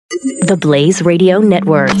The Blaze Radio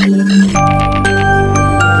Network.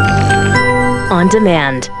 On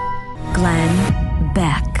demand. Glenn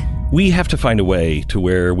Beck. We have to find a way to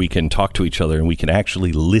where we can talk to each other and we can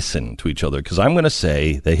actually listen to each other. Because I'm going to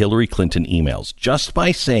say the Hillary Clinton emails. Just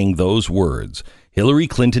by saying those words, Hillary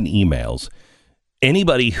Clinton emails,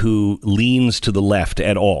 anybody who leans to the left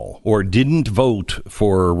at all or didn't vote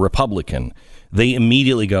for Republican, they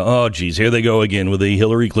immediately go, oh, geez, here they go again with the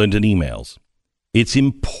Hillary Clinton emails. It's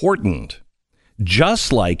important,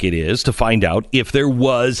 just like it is to find out if there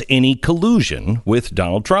was any collusion with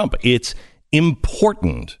Donald Trump. It's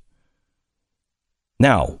important.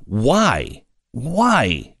 Now, why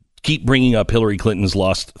keep bringing up Hillary Clinton's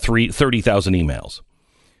lost 30,000 emails?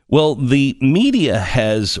 Well, the media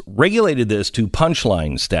has regulated this to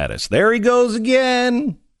punchline status. There he goes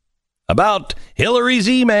again about Hillary's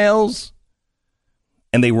emails.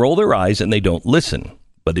 And they roll their eyes and they don't listen.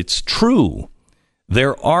 But it's true.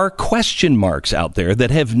 There are question marks out there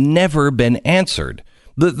that have never been answered.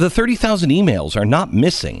 The 30,000 emails are not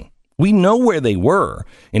missing. We know where they were.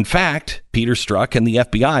 In fact, Peter Strzok and the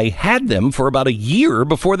FBI had them for about a year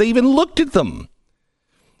before they even looked at them.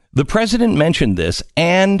 The president mentioned this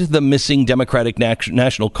and the missing Democratic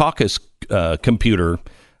National Caucus computer,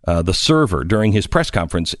 the server, during his press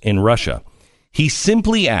conference in Russia. He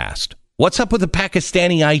simply asked, what's up with the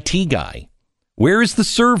Pakistani IT guy? Where is the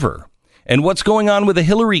server? And what's going on with the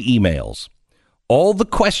Hillary emails? All the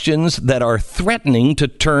questions that are threatening to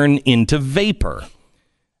turn into vapor.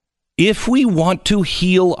 If we want to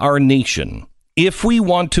heal our nation, if we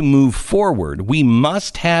want to move forward, we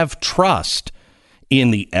must have trust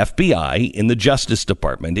in the FBI, in the Justice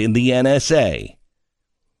Department, in the NSA,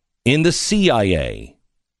 in the CIA.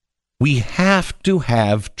 We have to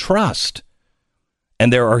have trust.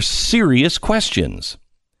 And there are serious questions.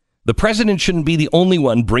 The president shouldn't be the only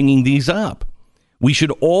one bringing these up. We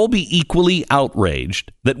should all be equally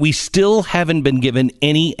outraged that we still haven't been given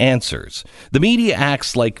any answers. The media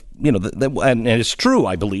acts like, and it's true,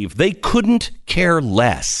 I believe, they couldn't care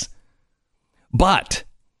less. But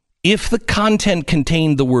if the content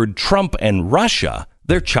contained the word Trump and Russia,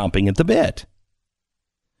 they're chomping at the bit.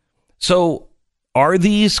 So are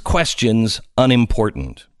these questions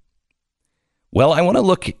unimportant? Well, I want to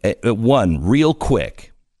look at one real quick.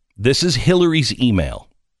 This is Hillary's email.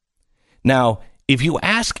 Now, if you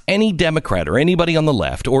ask any Democrat or anybody on the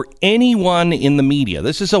left or anyone in the media,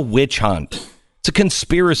 this is a witch hunt. It's a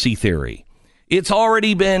conspiracy theory. It's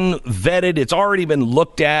already been vetted. It's already been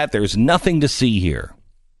looked at. There's nothing to see here.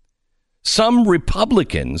 Some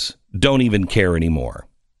Republicans don't even care anymore.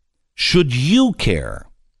 Should you care?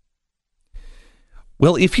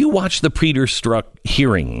 Well, if you watched the Peter Strzok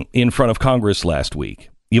hearing in front of Congress last week,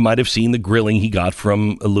 you might have seen the grilling he got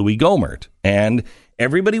from Louis Gohmert. And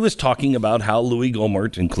everybody was talking about how Louis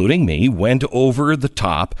Gohmert, including me, went over the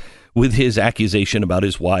top with his accusation about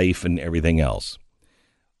his wife and everything else.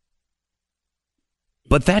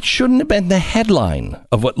 But that shouldn't have been the headline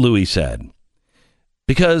of what Louis said.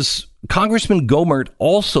 Because Congressman Gohmert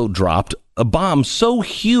also dropped a bomb so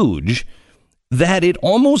huge that it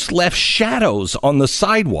almost left shadows on the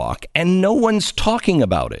sidewalk and no one's talking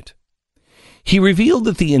about it. He revealed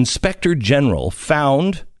that the Inspector General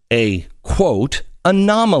found a, quote,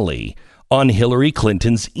 anomaly on Hillary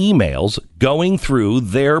Clinton's emails going through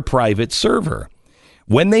their private server.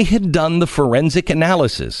 When they had done the forensic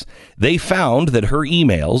analysis, they found that her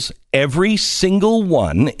emails, every single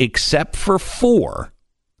one except for 4,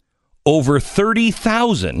 over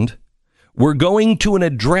 30,000, were going to an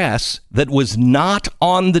address that was not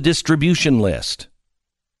on the distribution list.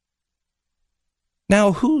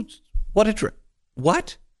 Now, what address?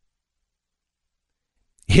 What?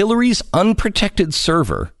 Hillary's unprotected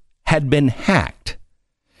server had been hacked,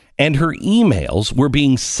 and her emails were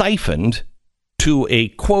being siphoned to a,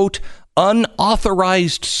 quote,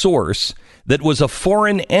 unauthorized source that was a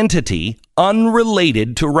foreign entity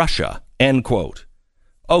unrelated to Russia, end quote.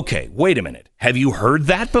 Okay, wait a minute. Have you heard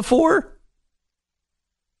that before?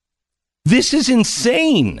 This is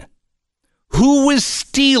insane. Who was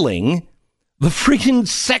stealing the freaking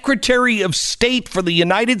Secretary of State for the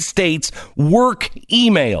United States work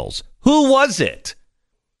emails? Who was it?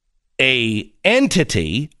 A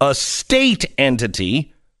state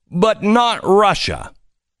entity, but not Russia.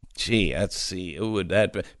 Gee, let's see. Who would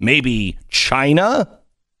that be? Maybe China?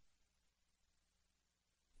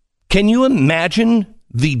 Can you imagine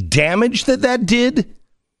the damage that did?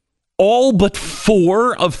 All but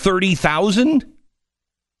 4 of 30,000?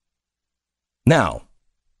 Now,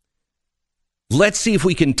 let's see if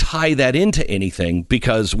we can tie that into anything,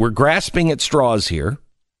 because we're grasping at straws here.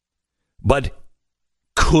 But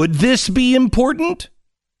could this be important?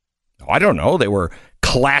 I don't know. They were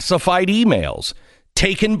classified emails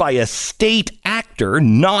taken by a state actor,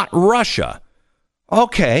 not Russia.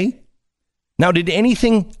 Okay. Now, did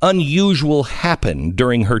anything unusual happen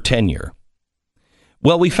during her tenure?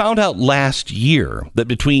 Well, we found out last year that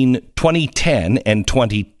between 2010 and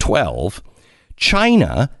 2012,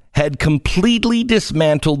 China had completely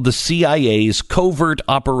dismantled the CIA's covert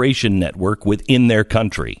operation network within their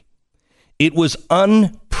country. It was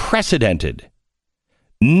unprecedented.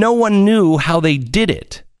 No one knew how they did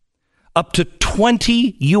it. Up to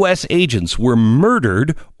 20 U.S. agents were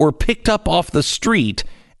murdered or picked up off the street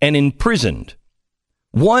and imprisoned.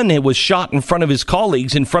 One was shot in front of his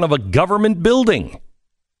colleagues in front of a government building.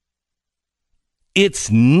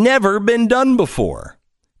 It's never been done before.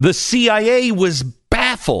 The CIA was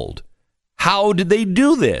baffled. How did they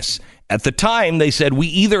do this? At the time, they said, we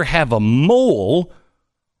either have a mole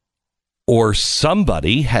or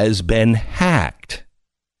somebody has been hacked.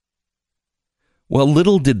 Well,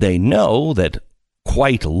 little did they know that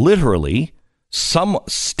quite literally some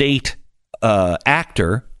state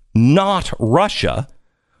actor, not Russia,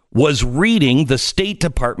 was reading the State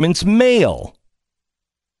Department's mail.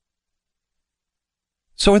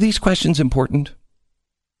 So are these questions important?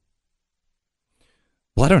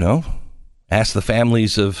 Well, I don't know. Ask the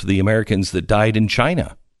families of the Americans that died in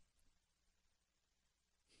China.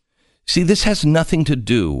 See, this has nothing to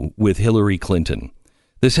do with Hillary Clinton.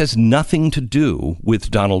 This has nothing to do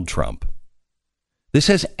with Donald Trump. This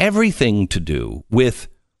has everything to do with,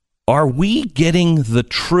 are we getting the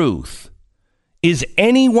truth? Is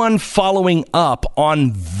anyone following up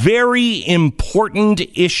on very important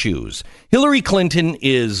issues? Hillary Clinton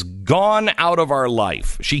is gone out of our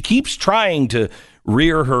life. She keeps trying to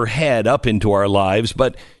rear her head up into our lives,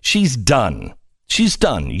 but she's done. She's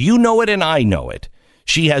done. You know it and I know it.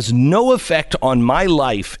 She has no effect on my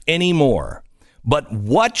life anymore. But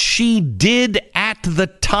what she did at the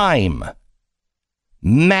time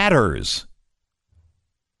matters.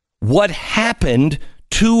 What happened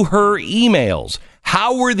to her emails?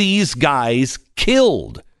 How were these guys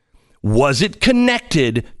killed? Was it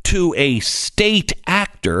connected to a state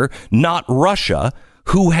actor, not Russia,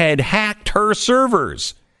 who had hacked her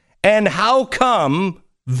servers? And how come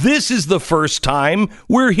this is the first time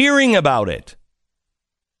we're hearing about it?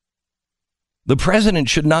 The president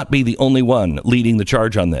should not be the only one leading the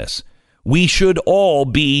charge on this. We should all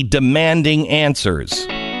be demanding answers.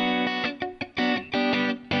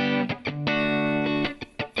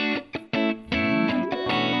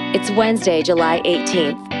 It's Wednesday, July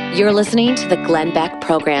 18th. You're listening to the Glenn Beck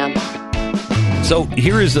Program. So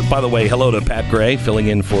here is, by the way, hello to Pat Gray, filling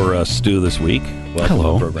in for Stu this week. Welcome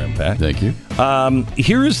hello. to the program, Pat. Thank you.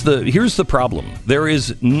 Here's the problem. There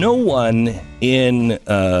is no one in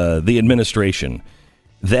the administration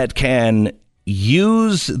that can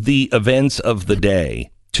use the events of the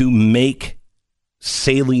day to make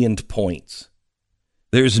salient points.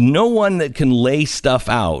 There's no one that can lay stuff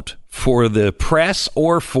out for the press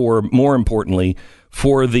or, for more importantly,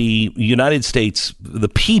 for the United States, the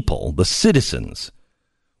people, the citizens,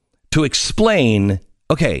 to explain,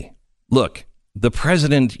 okay, look, the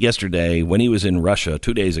president yesterday, when he was in Russia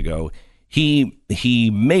 2 days ago, he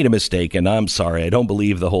made a mistake, and I'm sorry, I don't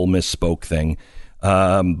believe the whole misspoke thing,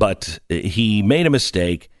 but he made a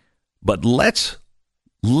mistake. But let's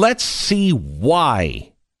see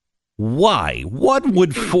why. Why? What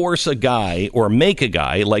would force a guy or make a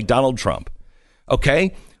guy like Donald Trump?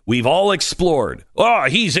 Okay, we've all explored. Oh,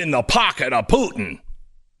 he's in the pocket of Putin.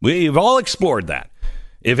 We've all explored that.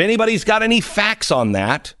 If anybody's got any facts on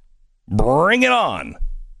that, bring it on.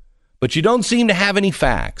 But you don't seem to have any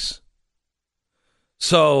facts.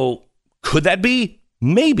 So could that be?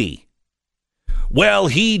 Maybe. Well,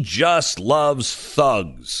 he just loves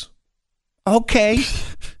thugs. Okay.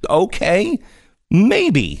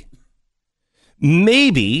 Maybe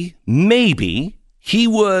he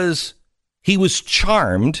was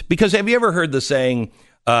charmed, because have you ever heard the saying,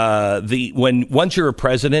 once you're a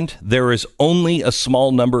president, there is only a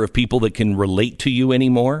small number of people that can relate to you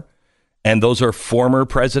anymore, and those are former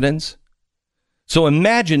presidents. So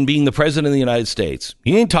imagine being the president of the United States.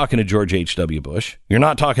 You ain't talking to George H.W. Bush. You're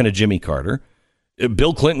not talking to Jimmy Carter.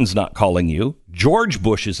 Bill Clinton's not calling you. George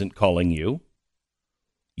Bush isn't calling you.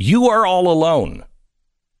 You are all alone.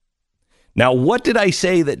 Now, what did I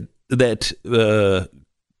say that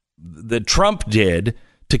Trump did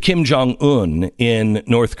to Kim Jong-un in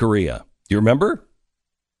North Korea? Do you remember?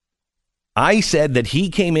 I said that he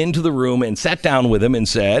came into the room and sat down with him and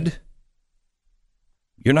said,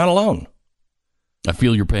 "You're not alone. I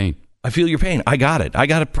feel your pain. I feel your pain. I got it. I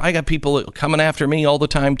got people coming after me all the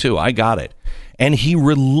time, too. I got it. And he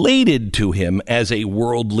related to him as a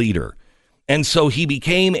world leader. And so he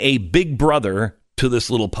became a big brother to this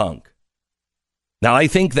little punk. Now, I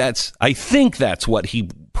think that's what he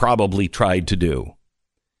probably tried to do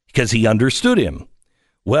because he understood him.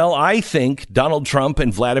 Well, I think Donald Trump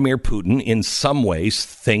and Vladimir Putin in some ways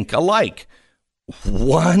think alike.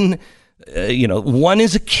 One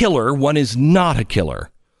is a killer, one is not a killer.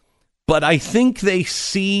 But I think they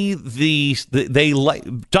see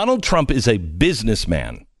Donald Trump is a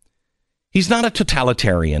businessman. He's not a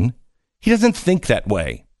totalitarian. He doesn't think that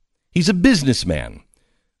way. He's a businessman.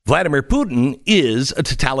 Vladimir Putin is a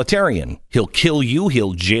totalitarian. He'll kill you.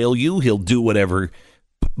 He'll jail you. He'll do whatever.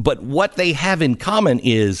 But what they have in common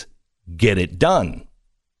is get it done.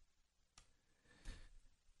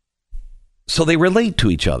 So they relate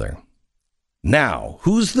to each other. Now,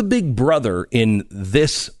 who's the big brother in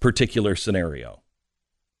this particular scenario?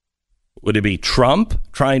 Would it be Trump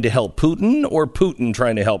trying to help Putin or Putin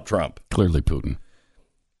trying to help Trump? Clearly Putin.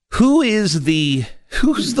 Who's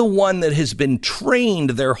the one that has been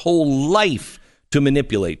trained their whole life to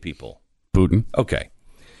manipulate people? Putin. Okay.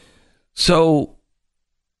 So,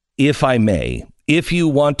 if I may, if you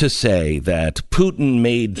want to say that Putin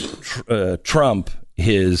made Trump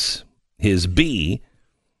his B,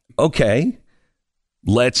 okay,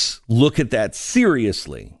 let's look at that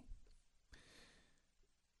seriously.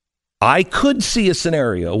 I could see a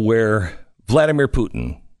scenario where Vladimir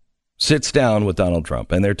Putin sits down with Donald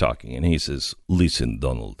Trump and they're talking and he says, listen,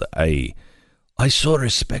 Donald, I so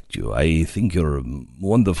respect you. I think you're a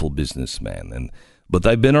wonderful businessman. But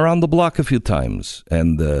I've been around the block a few times.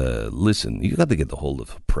 And listen, you got to get a hold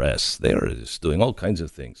of the press. They're just doing all kinds of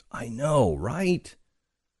things. I know, right?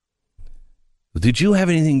 Did you have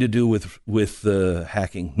anything to do with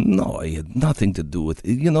hacking? No, I had nothing to do with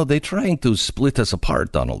it. They're trying to split us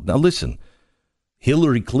apart, Donald. Now, listen,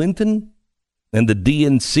 Hillary Clinton and the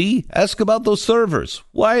DNC, ask about those servers.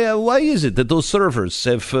 Why is it that those servers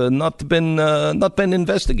have not been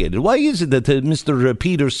investigated? Why is it that Mr.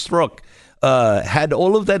 Peter Strzok had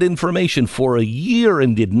all of that information for a year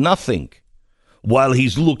and did nothing while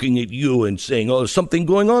he's looking at you and saying, oh, something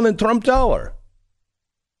going on in Trump Tower?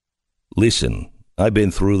 Listen, I've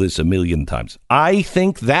been through this a million times. I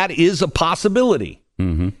think that is a possibility.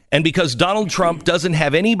 Mm-hmm. And because Donald Trump doesn't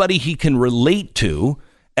have anybody he can relate to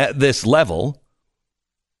at this level,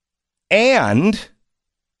 and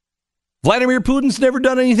Vladimir Putin's never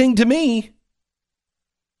done anything to me,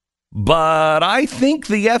 but I think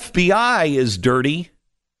the FBI is dirty.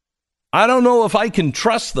 I don't know if I can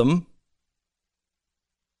trust them.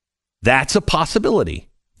 That's a possibility.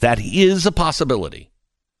 That is a possibility.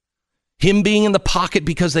 Him being in the pocket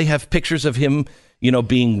because they have pictures of him,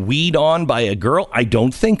 being weed on by a girl? I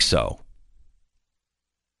don't think so.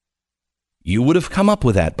 You would have come up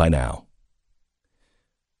with that by now.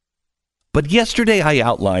 But yesterday I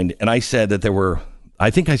outlined and I said that there were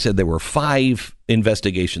 5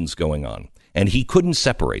 investigations going on and he couldn't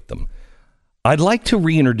separate them. I'd like to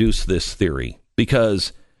reintroduce this theory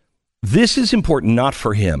because this is important not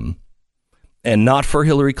for him, and not for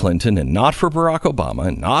Hillary Clinton, and not for Barack Obama,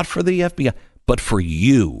 and not for the FBI, but for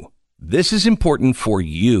you. This is important for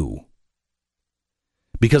you.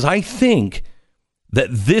 Because I think that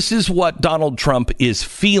this is what Donald Trump is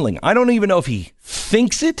feeling. I don't even know if he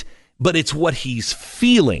thinks it, but it's what he's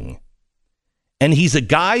feeling. And he's a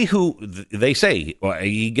guy who, they say,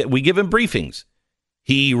 we give him briefings.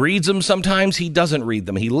 He reads them sometimes, he doesn't read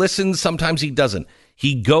them. He listens, sometimes he doesn't.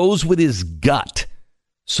 He goes with his gut.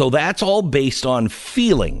 So that's all based on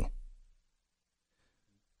feeling.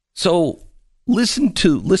 So listen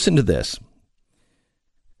to this.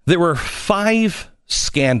 There were 5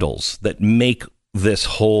 scandals that make this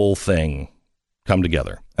whole thing come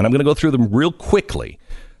together. And I'm going to go through them real quickly.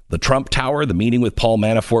 The Trump Tower, the meeting with Paul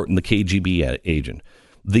Manafort and the KGB agent.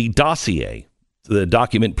 The dossier, the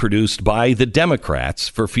document produced by the Democrats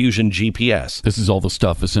for Fusion GPS. This is all the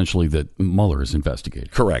stuff, essentially, that Mueller is investigating.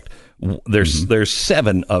 Correct. There's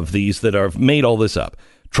 7 of these that have made all this up.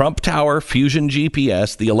 Trump Tower, Fusion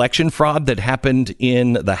GPS, the election fraud that happened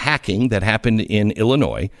in the hacking that happened in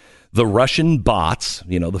Illinois, the Russian bots,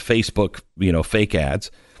 the Facebook, fake ads,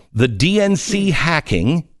 the DNC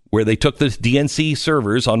hacking, where they took the DNC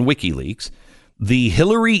servers on WikiLeaks, the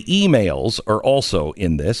Hillary emails are also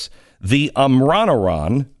in this, the Amran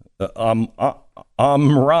Awan,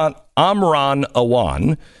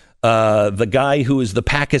 the guy who is the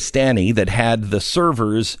Pakistani that had the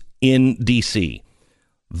servers in D.C.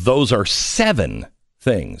 Those are 7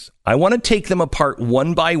 things. I want to take them apart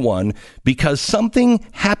one by one because something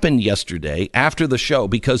happened yesterday after the show,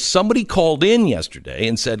 because somebody called in yesterday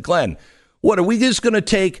and said, Glenn, what are we just going to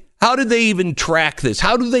take? How did they even track this?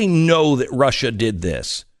 How do they know that Russia did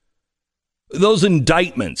this? Those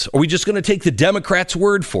indictments, are we just going to take the Democrats'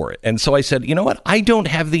 word for it? And so I said, you know what? I don't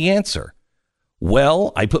have the answer.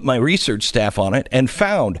 Well, I put my research staff on it and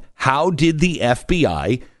found, how did the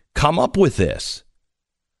FBI come up with this?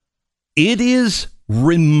 It is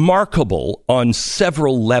remarkable on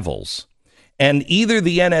several levels. And either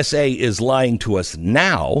the NSA is lying to us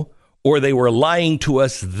now, or they were lying to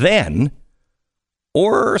us then,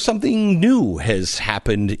 or something new has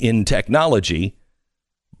happened in technology.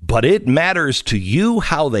 But it matters to you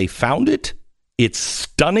how they found it. It's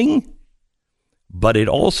stunning. But it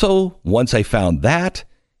also, once I found that,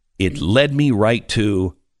 it led me right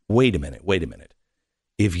to, wait a minute.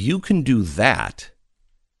 If you can do that,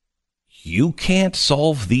 you can't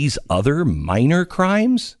solve these other minor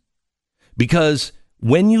crimes? Because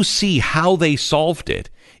when you see how they solved it,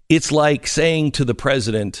 it's like saying to the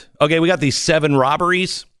president, okay, we got these 7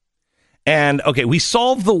 robberies. And, okay, we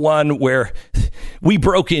solved the one where we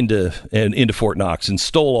broke into Fort Knox and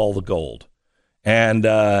stole all the gold. And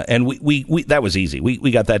we that was easy.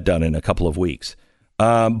 We got that done in a couple of weeks.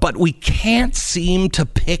 But we can't seem to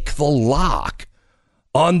pick the lock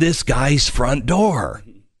on this guy's front door.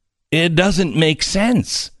 It doesn't make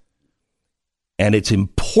sense. And it's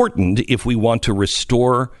important if we want to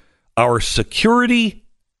restore our security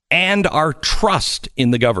and our trust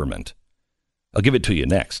in the government. I'll give it to you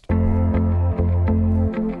next.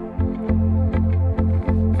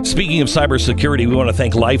 Speaking of cybersecurity, we want to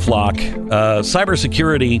thank LifeLock.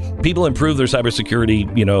 Cybersecurity, people improve their cybersecurity,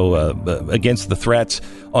 against the threats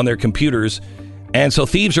on their computers. And so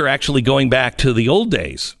thieves are actually going back to the old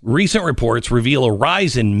days. Recent reports reveal a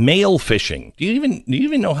rise in mail phishing. Do you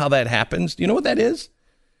even know how that happens? Do you know what that is?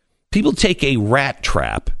 People take a rat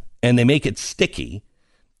trap and they make it sticky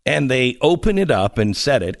and they open it up and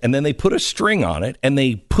set it, and then they put a string on it and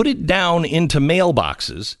they put it down into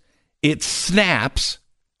mailboxes. It snaps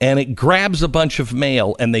and it grabs a bunch of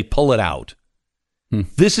mail and they pull it out.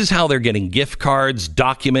 This is how they're getting gift cards,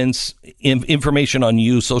 documents, information on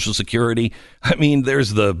you, Social Security. I mean,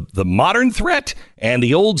 there's the modern threat and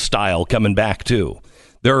the old style coming back, too.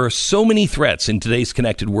 There are so many threats in today's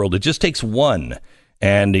connected world. It just takes one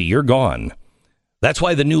and you're gone. That's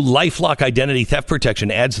why the new LifeLock Identity Theft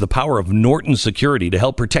Protection adds the power of Norton Security to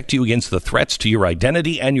help protect you against the threats to your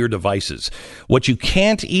identity and your devices. What you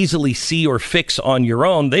can't easily see or fix on your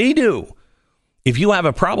own, they do. If you have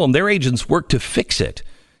a problem, their agents work to fix it.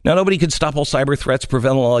 Now, nobody can stop all cyber threats,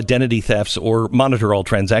 prevent all identity thefts, or monitor all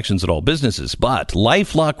transactions at all businesses. But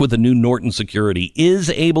LifeLock with the new Norton Security is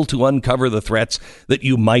able to uncover the threats that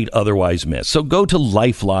you might otherwise miss. So go to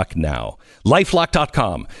LifeLock now.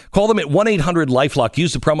 LifeLock.com. Call them at 1-800-LifeLock.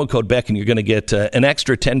 Use the promo code Beck and you're going to get an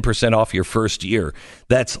extra 10% off your first year.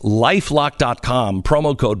 That's LifeLock.com,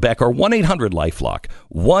 promo code Beck, or 1-800-LifeLock.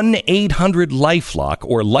 1-800-LifeLock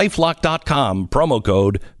or LifeLock.com, promo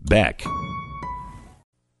code Beck.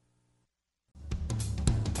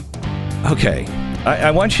 Okay,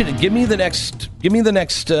 I want you to give me the next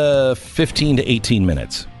 15 to 18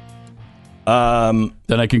 minutes. Then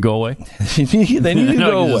I can go away? Then you can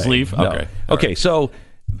go away. Just leave? No. Okay. Okay, right. So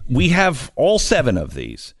we have all 7 of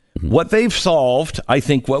these. What they've solved, I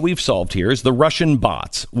think what we've solved here is the Russian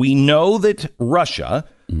bots. We know that Russia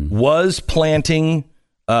was planting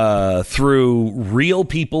through real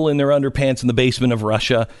people in their underpants in the basement of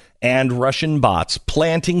Russia and Russian bots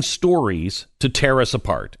planting stories to tear us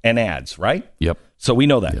apart and ads, right? Yep. So we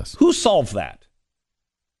know that. Yes. Who solved that?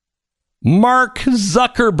 Mark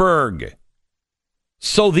Zuckerberg.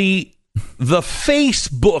 So the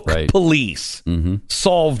Facebook police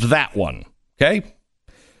solved that one. Okay.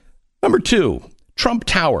 Number 2, Trump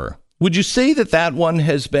Tower. Would you say that one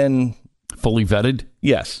has been fully vetted?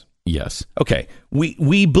 Yes. Yes. Okay.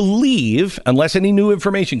 We believe, unless any new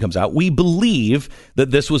information comes out, we believe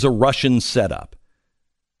that this was a Russian setup.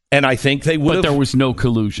 And I think they would have... But there was no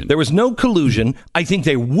collusion. There was no collusion. I think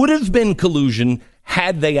there would have been collusion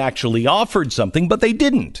had they actually offered something, but they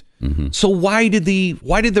didn't. So why did the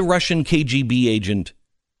Russian KGB agent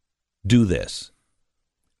do this?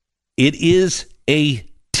 It is a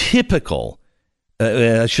typical,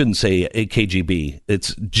 I shouldn't say a KGB,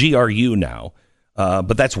 it's GRU now.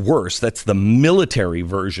 But that's worse. That's the military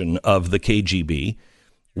version of the KGB.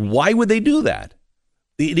 Why would they do that?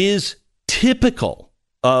 It is typical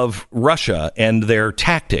of Russia and their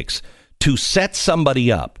tactics to set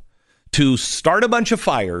somebody up, to start a bunch of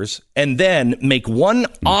fires, and then make one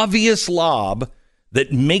obvious lob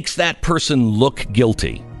that makes that person look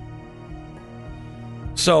guilty.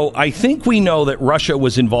 So I think we know that Russia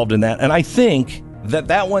was involved in that, and I think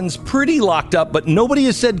that one's pretty locked up, but nobody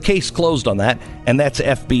has said case closed on that, and that's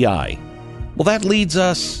FBI. Well, that leads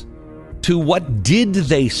us to what did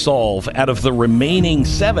they solve out of the remaining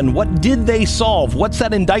 7? What did they solve? What's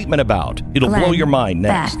that indictment about? It'll blow your mind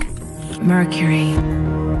next. Beck, Mercury.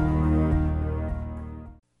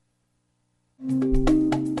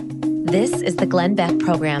 This is the Glenn Beck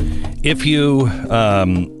Program. If you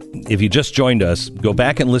just joined us, go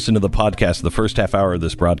back and listen to the podcast, the first half hour of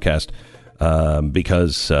this broadcast,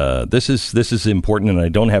 because this is important, and I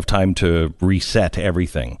don't have time to reset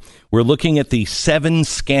everything. We're looking at the 7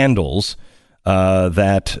 scandals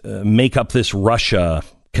that make up this Russia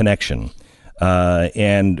connection.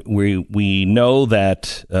 And we know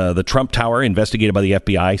that the Trump Tower, investigated by the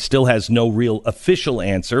FBI, still has no real official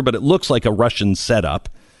answer, but it looks like a Russian setup.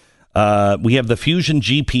 We have the Fusion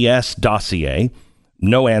GPS dossier.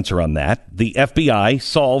 No answer on that. The FBI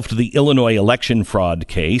solved the Illinois election fraud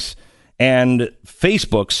case, and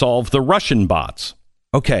Facebook solved the Russian bots.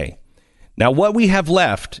 Okay. Now, what we have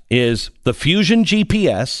left is the Fusion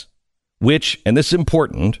GPS, which, and this is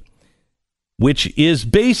important, which is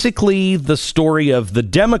basically the story of the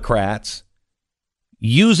Democrats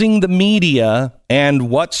using the media and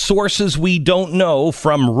what sources we don't know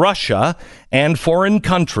from Russia and foreign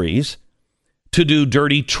countries to do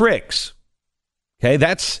dirty tricks. Okay,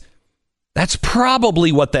 that's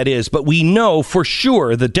probably what that is, but we know for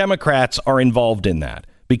sure the Democrats are involved in that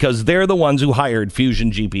because they're the ones who hired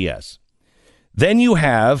Fusion GPS. Then you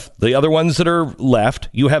have the other ones that are left.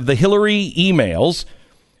 You have the Hillary emails,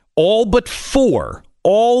 all but four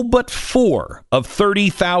of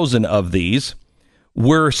 30,000 of these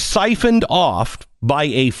were siphoned off by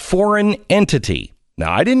a foreign entity.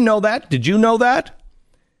 Now, I didn't know that. Did you know that?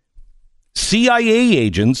 CIA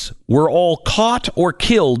agents were all caught or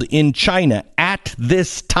killed in China at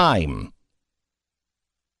this time.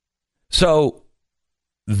 So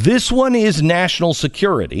this one is national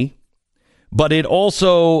security, but it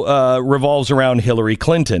also revolves around Hillary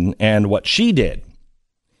Clinton and what she did.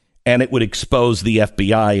 And it would expose the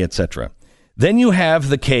FBI, etc. Then you have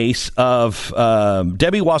the case of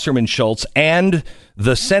Debbie Wasserman Schultz and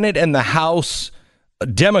the Senate and the House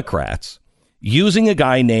Democrats using a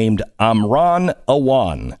guy named Imran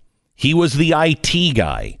Awan. He was the IT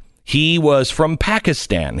guy. He was from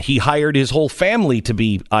Pakistan. He hired his whole family to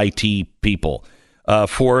be IT people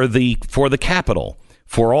for the Capitol,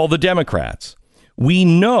 for all the Democrats. We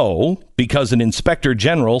know because an inspector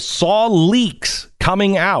general saw leaks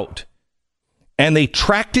coming out, and they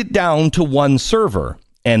tracked it down to one server,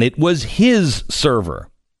 and it was his server.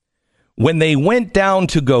 When they went down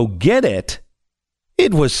to go get it,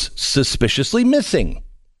 it was suspiciously missing.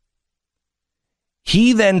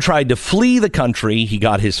 He then tried to flee the country. He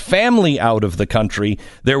got his family out of the country.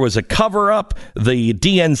 There was a cover-up. The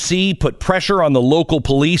DNC put pressure on the local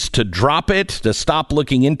police to drop it, to stop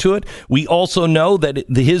looking into it. We also know that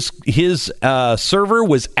his server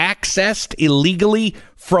was accessed illegally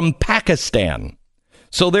from Pakistan.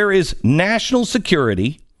 So there is national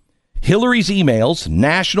security, Hillary's emails,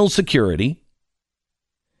 national security,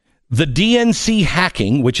 the DNC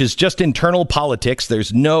hacking, which is just internal politics.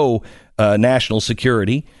 There's no national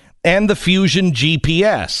security, and the Fusion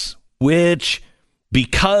GPS, which,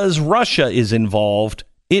 because Russia is involved,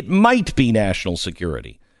 it might be national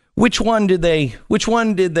security. Which one did they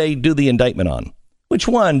do the indictment on? Which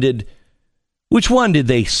one did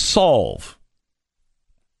they solve?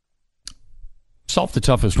 Solve the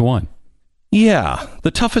toughest one. Yeah,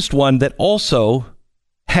 the toughest one that also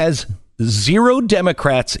has 0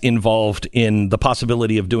 Democrats involved in the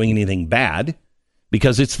possibility of doing anything bad,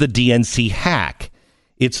 because it's the DNC hack.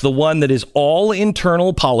 It's the one that is all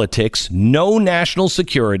internal politics, no national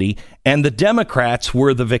security, and the Democrats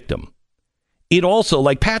were the victim. It also,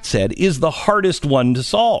 like Pat said, is the hardest one to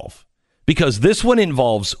solve, because this one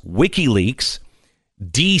involves WikiLeaks,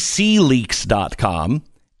 DCleaks.com,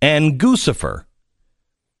 and Guccifer.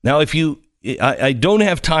 Now, I don't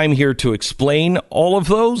have time here to explain all of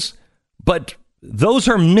those, but those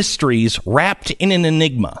are mysteries wrapped in an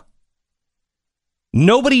enigma.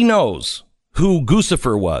 Nobody knows who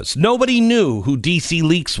Guccifer was. Nobody knew who DC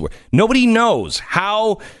Leaks were. Nobody knows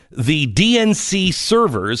how the DNC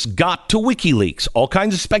servers got to WikiLeaks. All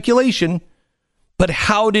kinds of speculation, but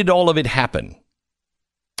how did all of it happen?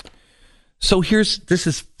 So this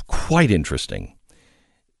is quite interesting.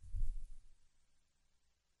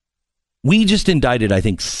 We just indicted, I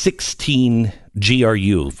think, 16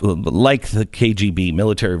 GRU, like the KGB,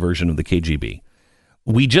 military version of the KGB.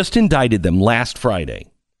 We just indicted them last Friday.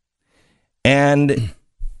 And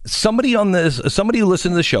somebody who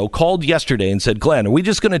listened to the show called yesterday and said, Glenn, are we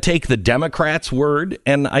just going to take the Democrats' word?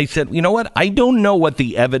 And I said, you know what? I don't know what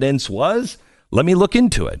the evidence was. Let me look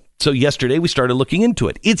into it. So yesterday we started looking into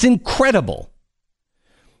it. It's incredible.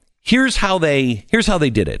 Here's how they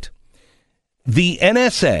did it. The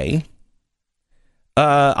NSA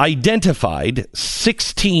identified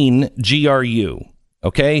 16 GRU.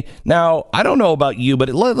 Okay. Now, I don't know about you, but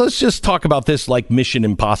let's just talk about this like Mission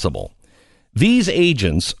Impossible. These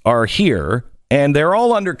agents are here and they're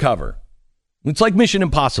all undercover. It's like Mission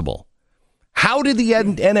Impossible. How did the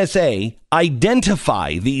NSA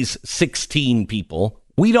identify these 16 people?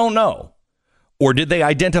 We don't know. Or did they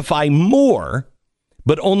identify more,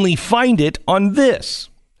 but only find it on this?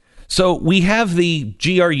 So we have the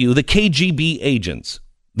GRU, the KGB agents.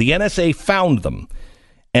 The NSA found them,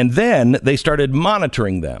 and then they started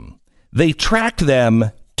monitoring them. They tracked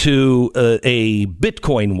them to a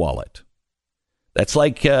Bitcoin wallet. That's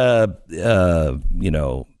like, BitPay.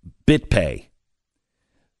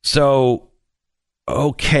 So,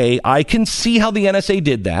 okay, I can see how the NSA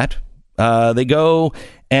did that. They go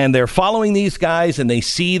and they're following these guys and they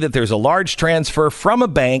see that there's a large transfer from a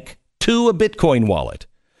bank to a Bitcoin wallet.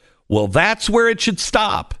 Well, that's where it should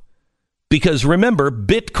stop. Because remember,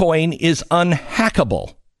 Bitcoin is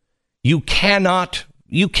unhackable. You can't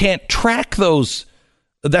track those.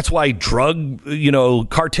 That's why drug,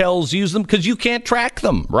 cartels use them, because you can't track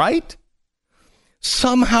them, right?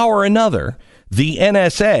 Somehow or another, the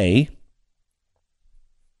NSA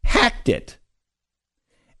hacked it.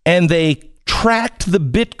 And they tracked the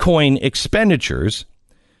Bitcoin expenditures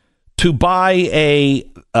to buy a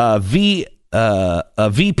VPN.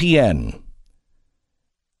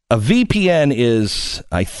 A VPN is,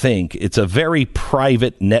 I think, it's a very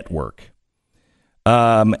private network.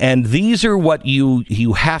 And these are what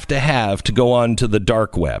you have to go onto the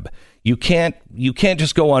dark web. You can't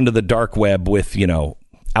just go onto the dark web with,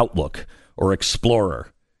 Outlook or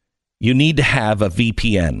Explorer. You need to have a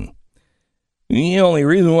VPN. The only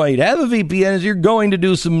reason why you'd have a VPN is you're going to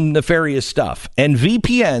do some nefarious stuff. And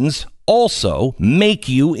VPNs also make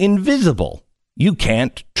you invisible. You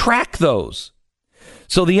can't track those.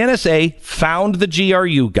 So the NSA found the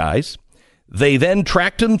GRU guys. They then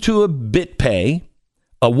tracked them to a BitPay,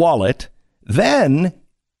 a wallet. Then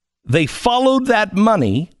they followed that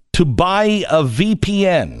money to buy a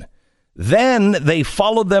VPN. Then they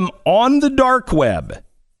followed them on the dark web.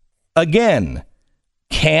 Again,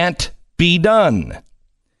 can't be done.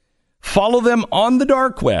 Follow them on the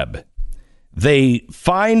dark web. They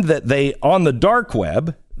find that on the dark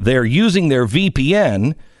web, they're using their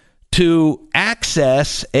VPN to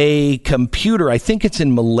access a computer. I think it's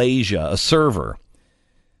in Malaysia, a server.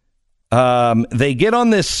 They get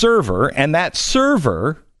on this server, and that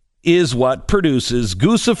server is what produces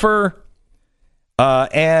Guccifer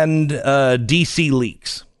and DC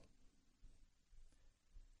Leaks.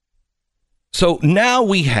 So now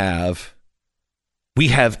we have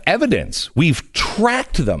evidence. We've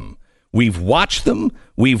tracked them. We've watched them.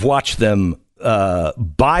 We've watched them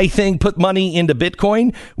put money into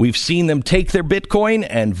Bitcoin. We've seen them take their Bitcoin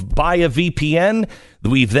and buy a VPN.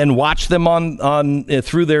 We've then watched them on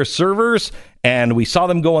through their servers, and we saw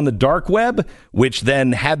them go on the dark web, which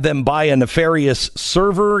then had them buy a nefarious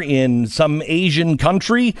server in some Asian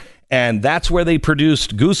country, and that's where they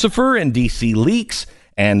produced Guccifer and DC Leaks,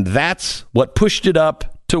 and that's what pushed it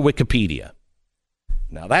up to Wikipedia.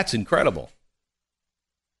 Now that's incredible.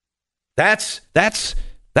 That's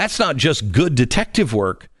not just good detective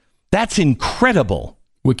work. That's incredible.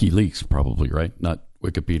 WikiLeaks, probably, right? Not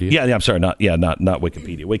Wikipedia. Yeah. I'm sorry. Not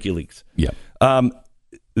Wikipedia. WikiLeaks. Yeah.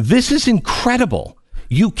 This is incredible.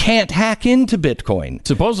 You can't hack into Bitcoin.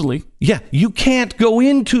 Supposedly. Yeah. You can't go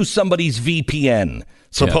into somebody's VPN.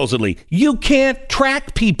 Supposedly. Yeah. You can't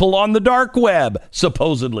track people on the dark web.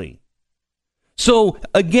 Supposedly. So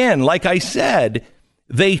again, like I said,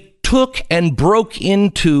 they took and broke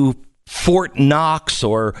into Fort Knox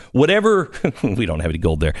or whatever. We don't have any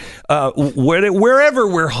gold there. Wherever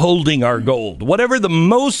we're holding our gold, whatever the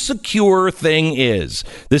most secure thing is.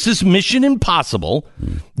 This is Mission Impossible,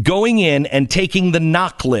 going in and taking the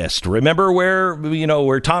knock list. Remember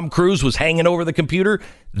where Tom Cruise was hanging over the computer?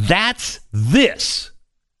 That's this.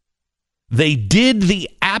 They did the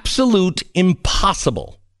absolute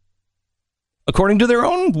impossible. According to their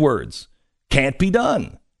own words, can't be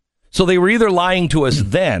done. So they were either lying to us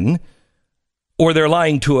then, or they're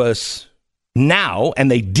lying to us now, and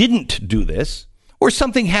they didn't do this, or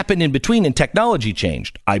something happened in between and technology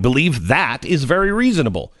changed. I believe that is very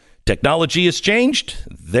reasonable. Technology has changed.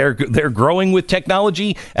 They're growing with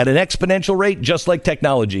technology at an exponential rate, just like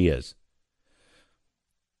technology is.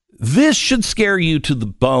 This should scare you to the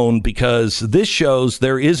bone because this shows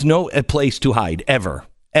there is no place to hide, ever.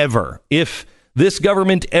 If this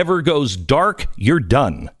government ever goes dark, you're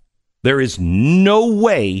done. There is no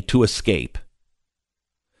way to escape.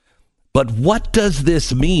 But what does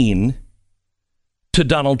this mean to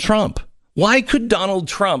Donald Trump? Why could Donald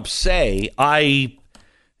Trump say,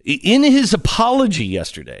 in his apology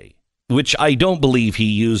yesterday, which I don't believe he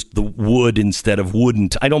used the would instead of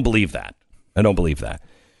wouldn't. I don't believe that.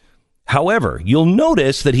 However, you'll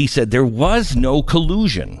notice that he said there was no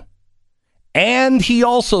collusion. And he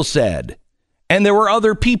also said, and there were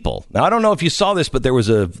other people. Now, I don't know if you saw this, but there was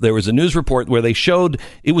a news report where they showed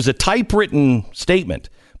it was a typewritten statement,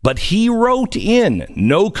 but he wrote in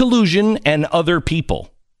no collusion and other people.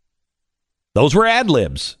 Those were ad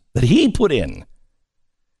libs that he put in.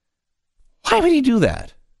 Why would he do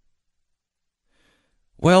that?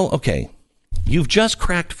 Well, okay, you've just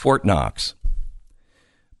cracked Fort Knox,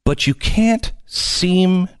 but you can't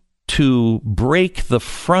seem to break the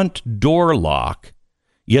front door lock.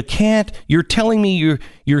 You can't. You're telling me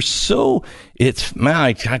you're so. It's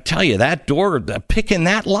man. I tell you that door, picking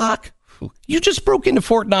that lock. You just broke into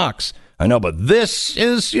Fort Knox. I know, but this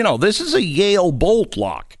is a Yale bolt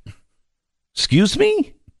lock. Excuse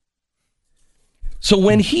me. So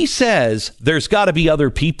when he says there's got to be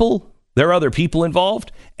other people, there are other people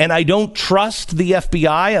involved, and I don't trust the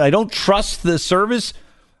FBI and I don't trust the service,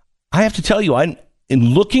 I have to tell you, in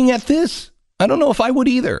looking at this, I don't know if I would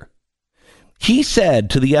either. He said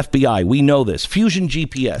to the FBI, we know this, Fusion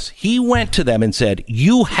GPS, he went to them and said,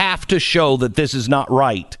 you have to show that this is not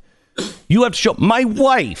right. You have to show my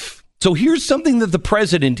wife. So here's something that the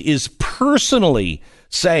president is personally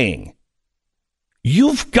saying.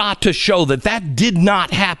 You've got to show that that did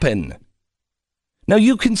not happen. Now,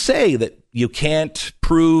 you can say that you can't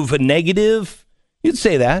prove a negative. You'd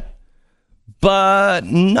say that. But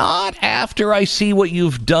not after I see what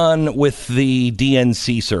you've done with the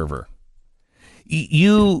DNC server.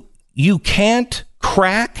 You can't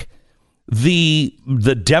crack the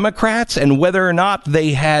Democrats and whether or not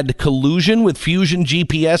they had collusion with Fusion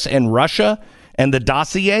GPS and Russia and the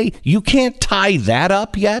dossier. You can't tie that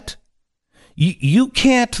up yet. You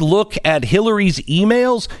can't look at Hillary's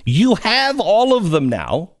emails. You have all of them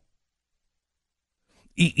now.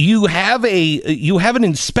 You have an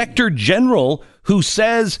inspector general who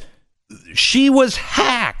says she was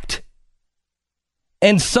hacked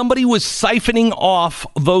and somebody was siphoning off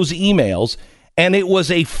those emails and it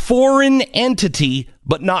was a foreign entity,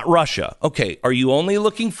 but not Russia. Okay, are you only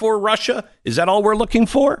looking for Russia? Is that all we're looking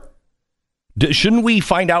for? Shouldn't we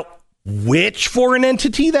find out which foreign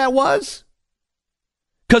entity that was?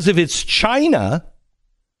 Because if it's China,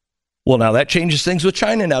 well, now that changes things with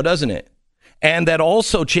China now, doesn't it? And that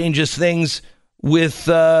also changes things with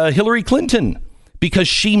Hillary Clinton, because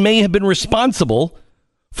she may have been responsible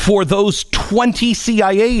for those 20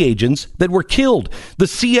 CIA agents that were killed. The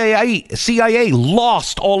CIA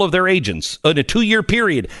lost all of their agents in a 2-year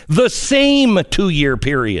period, the same 2-year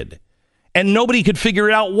period. And nobody could figure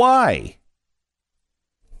out why.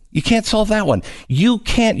 You can't solve that one. You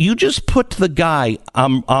just put the guy,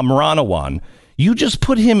 Amranawan, you just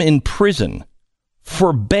put him in prison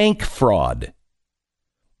for bank fraud.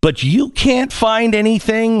 But you can't find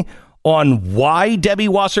anything on why Debbie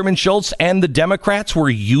Wasserman Schultz and the Democrats were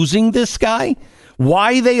using this guy,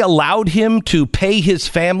 why they allowed him to pay his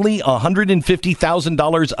family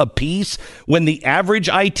 $150,000 apiece when the average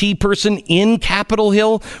IT person in Capitol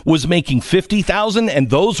Hill was making $50,000, and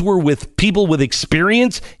those were with people with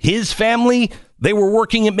experience. His family, they were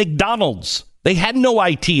working at McDonald's. They had no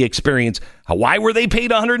IT experience. Why were they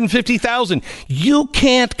paid $150,000? You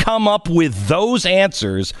can't come up with those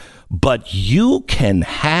answers, but you can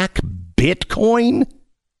hack Bitcoin?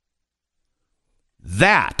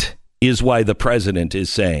 That is why the president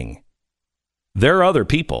is saying there are other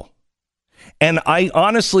people. And I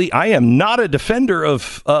am not a defender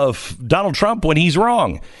of Donald Trump when he's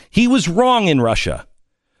wrong. He was wrong in Russia.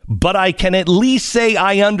 But I can at least say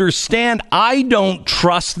I understand. I don't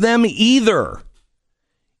trust them either.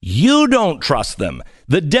 You don't trust them.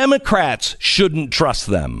 The Democrats shouldn't trust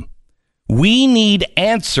them. We need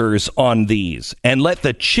answers on these, and let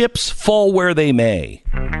the chips fall where they may.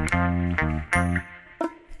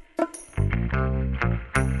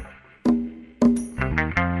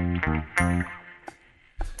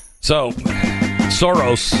 So,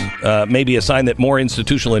 Soros may be a sign that more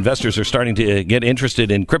institutional investors are starting to get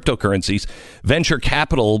interested in cryptocurrencies. Venture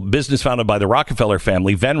capital business founded by the Rockefeller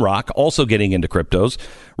family, Venrock, also getting into cryptos.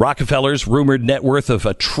 Rockefeller's rumored net worth of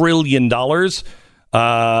 $1 trillion.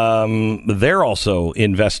 They're also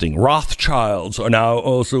investing. Rothschilds are now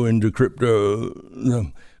also into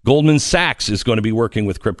crypto. Goldman Sachs is going to be working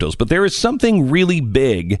with cryptos. But there is something really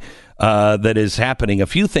big that is happening. A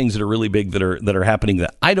few things that are really big that are happening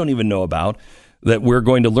that I don't even know about, that we're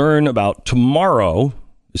going to learn about tomorrow.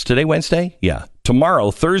 Is today Wednesday? Yeah. Tomorrow,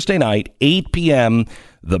 Thursday night, 8 p.m.,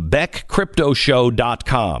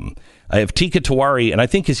 thebeckcryptoshow.com. I have Tika Tiwari, and I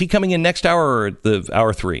think, is he coming in next hour or the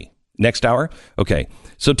hour 3? Next hour? Okay.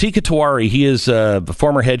 So Tika Tiwari, he is a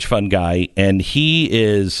former hedge fund guy, and he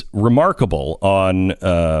is remarkable on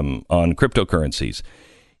cryptocurrencies.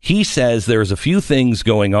 He says there's a few things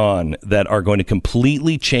going on that are going to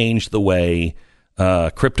completely change the way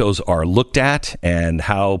cryptos are looked at and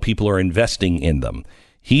how people are investing in them.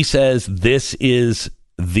 He says this is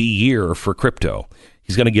the year for crypto.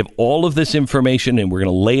 He's going to give all of this information, and we're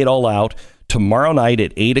going to lay it all out tomorrow night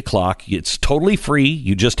at 8 o'clock. It's totally free.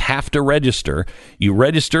 You just have to register. You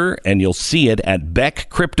register, and you'll see it at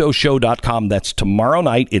beckcryptoshow.com. That's tomorrow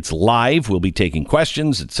night. It's live. We'll be taking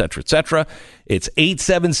questions, etc., etc. It's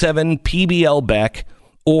 877-PBL-BECK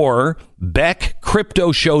or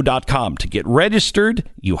beckcryptoshow.com. To get registered,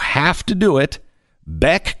 you have to do it.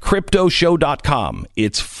 beckcryptoshow.com.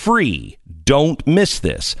 It's free. Don't miss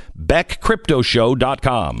this.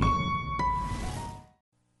 beckcryptoshow.com.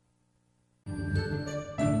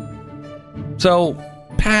 So,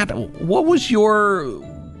 Pat, what was your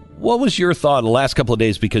thought the last couple of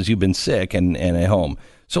days, because you've been sick and at home?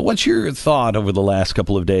 So what's your thought over the last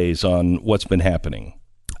couple of days on what's been happening?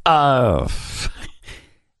 That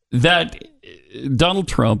Donald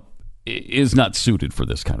Trump is not suited for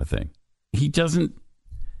this kind of thing. He doesn't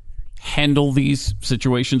handle these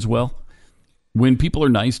situations well. When people are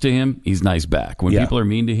nice to him, he's nice back. When people are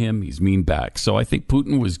mean to him, he's mean back. So I think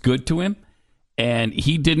Putin was good to him, and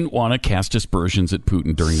he didn't want to cast aspersions at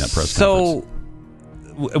Putin during that press conference. So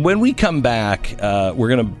when we come back, we're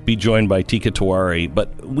going to be joined by Tika Tiwari,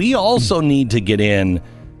 but we also need to get in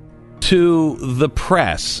to the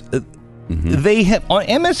press. They have, on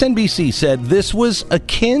MSNBC, said this was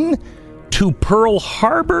akin to Pearl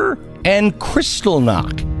Harbor and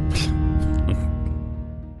Kristallnacht.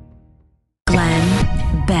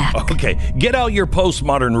 Glenn Beck. Okay, get out your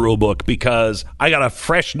postmodern rule book, because I got a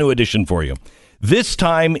fresh new edition for you. This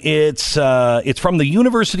time it's from the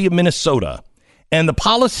University of Minnesota, and the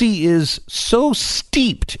policy is so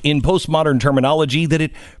steeped in postmodern terminology that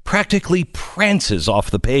it practically prances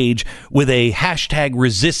off the page with a hashtag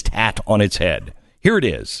resist hat on its head. Here it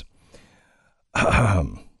is.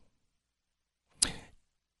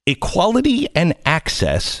 Equality and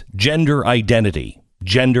access, gender identity,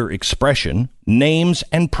 gender expression, names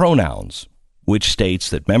and pronouns, which states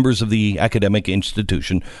that members of the academic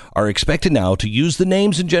institution are expected now to use the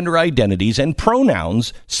names and gender identities and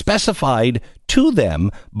pronouns specified to them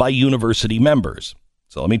by university members.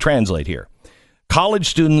 So let me translate here. College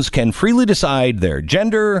students can freely decide their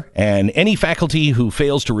gender, and any faculty who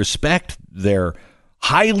fails to respect their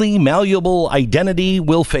highly malleable identity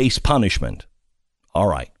will face punishment. All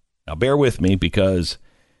right. Now bear with me, because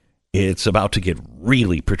it's about to get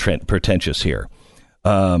really pretentious here.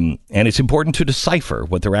 And it's important to decipher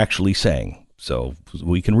what they're actually saying so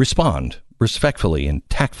we can respond respectfully and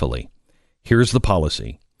tactfully. Here's the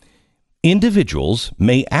policy. Individuals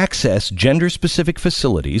may access gender-specific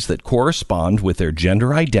facilities that correspond with their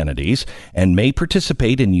gender identities and may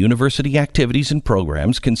participate in university activities and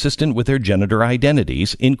programs consistent with their gender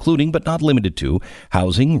identities, including but not limited to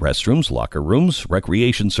housing, restrooms, locker rooms,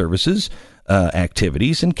 recreation services,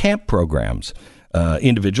 activities, and camp programs.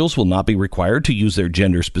 Individuals will not be required to use their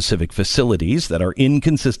gender-specific facilities that are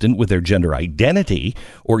inconsistent with their gender identity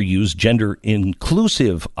or use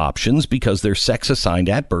gender-inclusive options because their sex assigned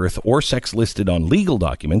at birth or sex listed on legal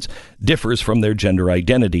documents differs from their gender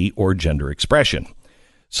identity or gender expression.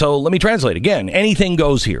 So let me translate again. Anything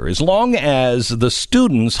goes here. As long as the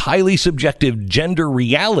student's highly subjective gender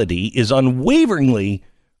reality is unwaveringly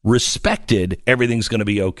respected, everything's going to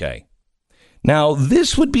be okay. Now,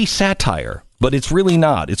 this would be satire, but it's really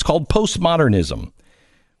not. It's called postmodernism.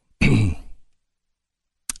 In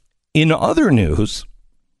other news,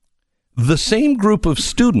 the same group of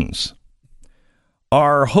students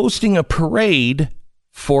are hosting a parade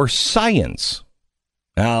for science.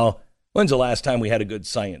 Now, when's the last time we had a good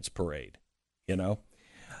science parade? You know,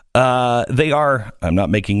 they are, I'm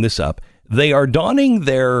not making this up, they are donning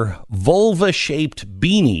their vulva-shaped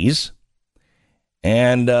beanies,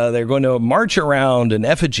 and they're going to march around an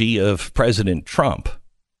effigy of President Trump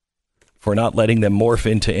for not letting them morph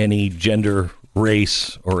into any gender,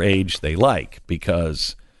 race, or age they like,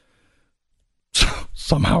 because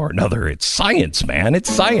somehow or another, it's science, man.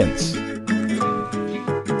 It's science.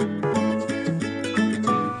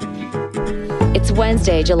 It's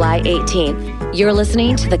Wednesday, July 18th. You're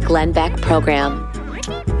listening to the Glenn Beck Program.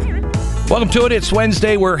 Welcome to it. It's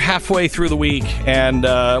Wednesday. We're halfway through the week, and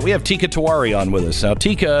we have Tika Tiwari on with us. Now,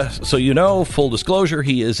 Tika, so you know, full disclosure,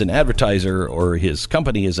 he is an advertiser, or his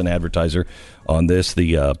company is an advertiser on this,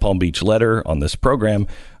 the Palm Beach Letter, on this program.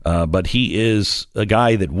 But he is a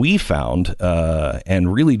guy that we found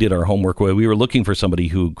and really did our homework with. We were looking for somebody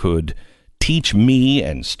who could teach me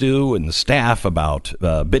and Stu and the staff about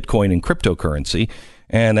Bitcoin and cryptocurrency.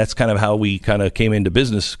 And that's kind of how we kind of came into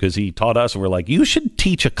business, because he taught us, and we're like, you should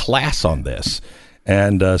teach a class on this.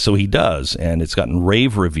 And so he does, and it's gotten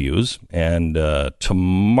rave reviews. And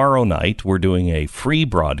tomorrow night, we're doing a free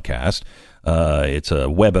broadcast. It's a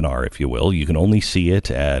webinar, if you will. You can only see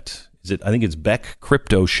it at, I think it's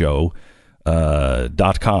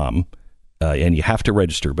beckcryptoshow.com, and you have to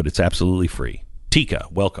register, but it's absolutely free. Tika,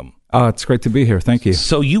 welcome. It's great to be here. Thank you.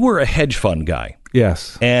 So you were a hedge fund guy.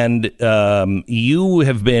 Yes. And you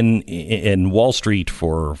have been in Wall Street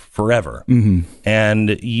for forever. Mm-hmm.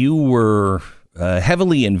 And you were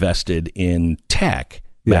heavily invested in tech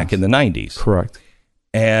back in the 90s. Correct.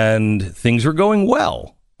 And things were going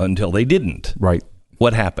well until they didn't. Right.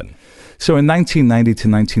 What happened? So in 1990 to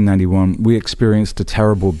 1991, we experienced a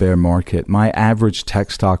terrible bear market. My average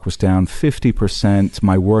tech stock was down 50%.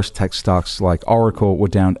 My worst tech stocks like Oracle were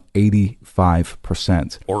down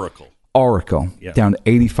 85%. Oracle, yeah. Down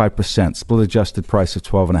 85%, split adjusted price of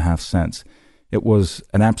 12.5 cents. It was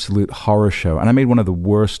an absolute horror show. And I made one of the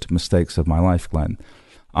worst mistakes of my life, Glenn.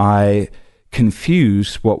 I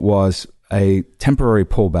confused what was a temporary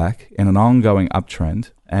pullback in an ongoing uptrend,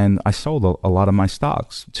 and I sold a lot of my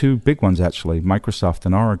stocks. Two big ones, actually, Microsoft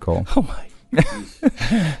and Oracle. Oh, my.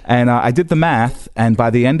 And I did the math, and by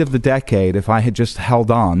the end of the decade, if I had just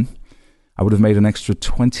held on, I would have made an extra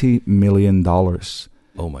 $20 million.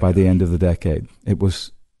 By the end of the decade. It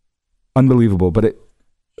was unbelievable. But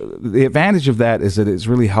the advantage of that is that it's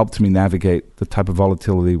really helped me navigate the type of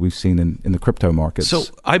volatility we've seen in the crypto markets. So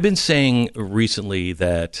I've been saying recently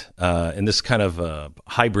that, and this is kind of a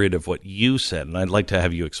hybrid of what you said, and I'd like to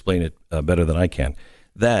have you explain it better than I can,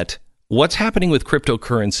 that what's happening with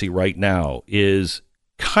cryptocurrency right now is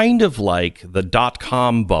kind of like the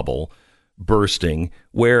dot-com bubble bursting,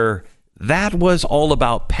 where that was all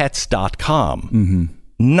about pets.com. Mm-hmm.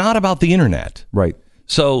 Not about the internet. Right.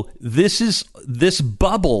 So this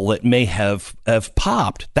bubble that may have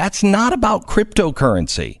popped, that's not about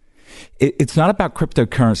cryptocurrency. It's not about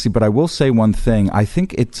cryptocurrency, but I will say one thing. I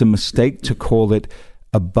think it's a mistake to call it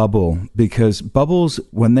a bubble, because bubbles,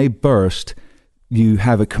 when they burst, you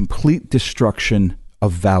have a complete destruction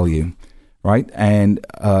of value, right? And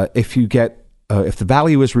if the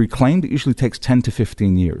value is reclaimed, it usually takes 10 to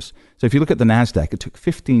 15 years. So if you look at the NASDAQ, it took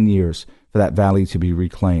 15 years for that value to be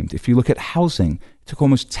reclaimed. If you look at housing, it took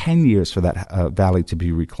almost 10 years for that value to be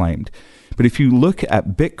reclaimed. But if you look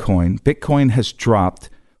at Bitcoin has dropped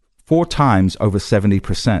 4 times over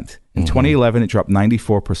 70%. In 2011, it dropped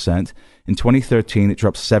 94%. In 2013, it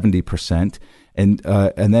dropped 70%. And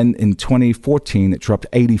then in 2014, it dropped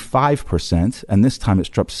 85%. And this time it's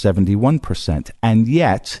dropped 71%. And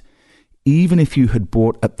yet, even if you had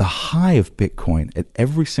bought at the high of Bitcoin at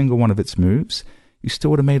every single one of its moves, you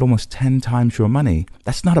still would have made almost 10 times your money.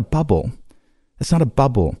 That's not a bubble. That's not a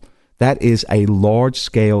bubble. That is a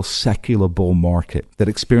large-scale secular bull market that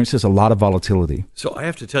experiences a lot of volatility. So I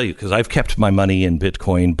have to tell you, because I've kept my money in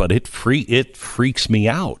Bitcoin, but it freaks me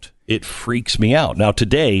out. It freaks me out. Now,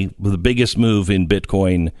 today, the biggest move in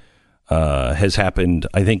Bitcoin has happened,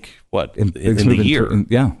 I think, in the year?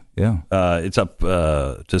 Yeah. It's up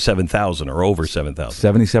to 7,000 or over 7,000.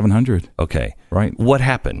 7,700. Okay. Right. What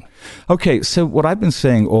happened? Okay, so what I've been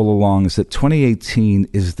saying all along is that 2018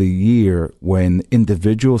 is the year when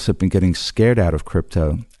individuals have been getting scared out of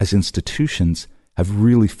crypto as institutions have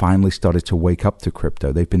really finally started to wake up to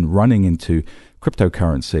crypto. They've been running into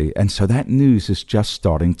cryptocurrency, and so that news is just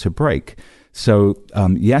starting to break. So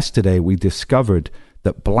yesterday we discovered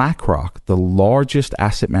that BlackRock, the largest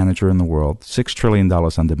asset manager in the world, $6 trillion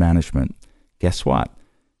under management, guess what?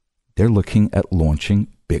 They're looking at launching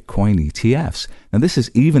Bitcoin ETFs. Now, this is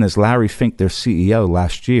even as Larry Fink, their CEO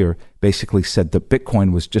last year, basically said that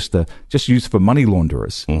Bitcoin was just used for money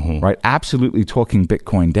launderers, right? Absolutely talking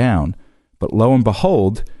Bitcoin down. But lo and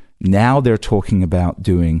behold, now they're talking about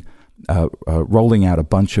doing rolling out a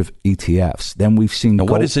bunch of ETFs. Then we've seen. Now,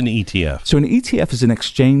 what is an ETF? So an ETF is an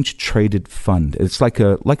exchange traded fund. It's like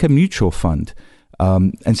a mutual fund.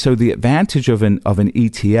 And so the advantage of an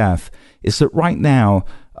ETF is that right now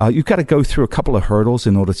you've got to go through a couple of hurdles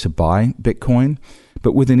in order to buy Bitcoin.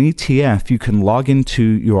 But with an ETF, you can log into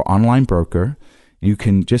your online broker. You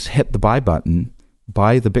can just hit the buy button,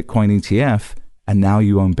 buy the Bitcoin ETF, and now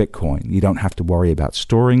you own Bitcoin. You don't have to worry about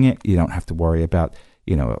storing it. You don't have to worry about,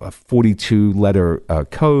 a 42-letter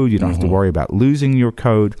code. You don't have to worry about losing your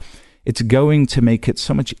code. It's going to make it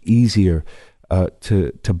so much easier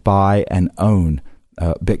to buy and own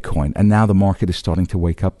Bitcoin. And now the market is starting to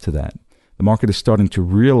wake up to that. The market is starting to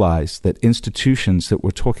realize that institutions that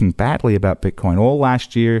were talking badly about Bitcoin all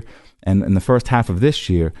last year and in the first half of this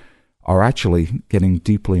year are actually getting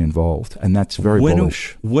deeply involved. And that's very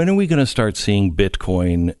bullish. When are we going to start seeing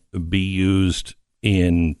Bitcoin be used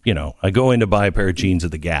in, I go in to buy a pair of jeans at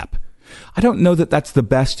the Gap? I don't know that that's the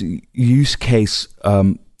best use case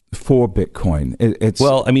for Bitcoin. It's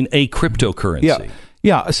a cryptocurrency.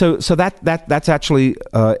 Yeah. So that's actually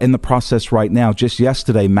in the process right now. Just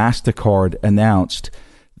yesterday, MasterCard announced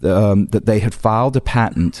that they had filed a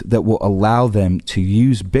patent that will allow them to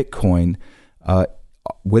use Bitcoin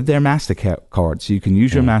with their MasterCard. So you can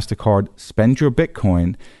use your MasterCard, spend your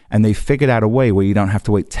Bitcoin, and they figured out a way where you don't have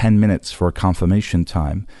to wait 10 minutes for a confirmation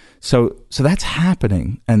time. So that's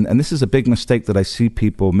happening. And this is a big mistake that I see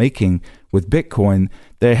people making with Bitcoin.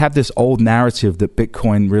 They have this old narrative that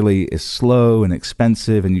Bitcoin really is slow and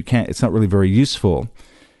expensive and it's not really very useful.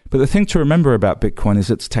 But the thing to remember about Bitcoin is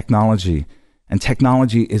it's technology. And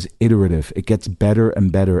technology is iterative. It gets better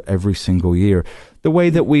and better every single year. The way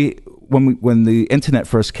that when the internet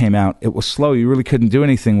first came out, it was slow. You really couldn't do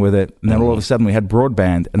anything with it. And then all of a sudden we had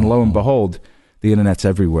broadband, and lo and behold, the internet's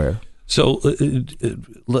everywhere. So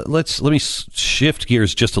let me shift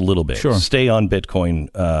gears just a little bit. Sure. Stay on Bitcoin,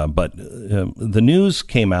 but the news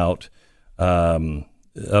came out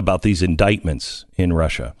about these indictments in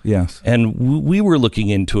Russia. Yes. And we were looking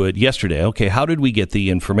into it yesterday. Okay, how did we get the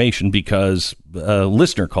information? Because a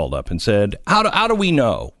listener called up and said, how do we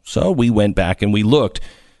know? So we went back and we looked.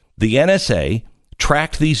 The NSA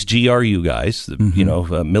tracked these GRU guys,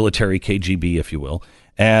 military KGB, if you will,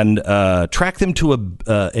 and track them to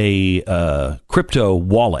a crypto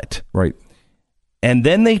wallet. Right. And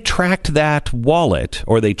then they tracked that wallet,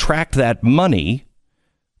 or they tracked that money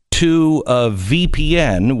to a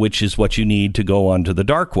VPN, which is what you need to go onto the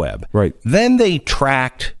dark web. Right. Then they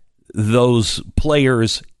tracked those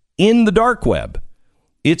players in the dark web.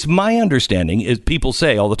 It's my understanding, is people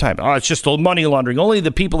say all the time, it's just money laundering. Only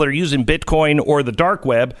the people that are using Bitcoin or the dark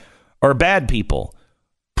web are bad people.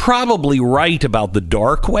 Probably right about the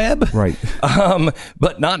dark web, right?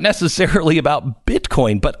 But not necessarily about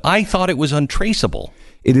Bitcoin. But I thought it was untraceable.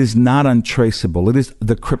 It is not untraceable.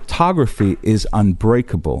 The cryptography is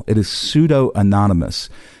unbreakable. It is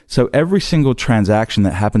pseudo-anonymous. So every single transaction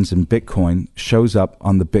that happens in Bitcoin shows up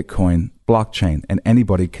on the Bitcoin blockchain, and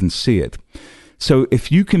anybody can see it. So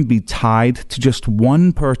if you can be tied to just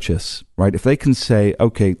one purchase, right? If they can say,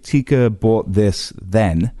 okay, Tika bought this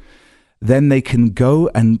then they can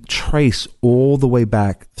go and trace all the way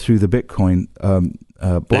back through the Bitcoin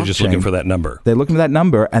blockchain. They're just looking for that number. They're looking for that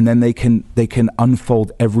number, and then they can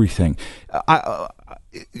unfold everything.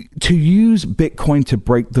 To use Bitcoin to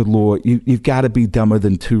break the law, you've got to be dumber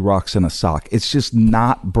than two rocks in a sock. It's just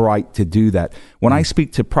not bright to do that. When I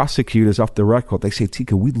speak to prosecutors off the record, they say,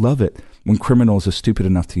 Tika, we love it when criminals are stupid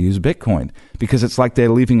enough to use Bitcoin, because it's like they're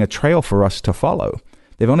leaving a trail for us to follow.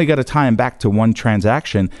 They've only got to tie them back to one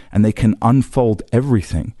transaction, and they can unfold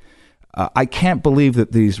everything. I can't believe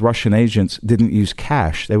that these Russian agents didn't use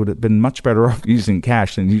cash. They would have been much better off using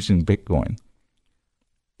cash than using Bitcoin.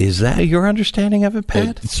 Is that your understanding of it,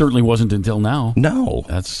 Pat? It certainly wasn't until now. No,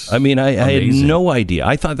 I had no idea.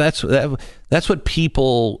 I thought that's what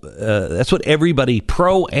people, that's what everybody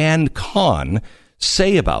pro and con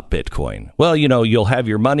say about Bitcoin. Well, you'll have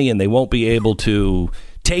your money and they won't be able to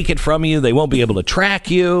take it from you. They won't be able to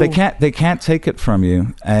track you. They can't take it from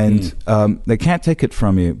you, and they can't take it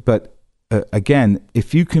from you. But again,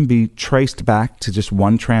 if you can be traced back to just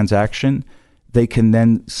one transaction, they can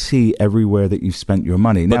then see everywhere that you've spent your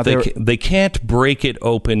money. But now they can't break it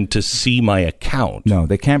open to see my account. No,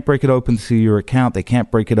 they can't break it open to see your account. They can't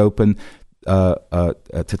break it open to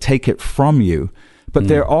take it from you. But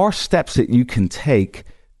there are steps that you can take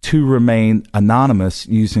to remain anonymous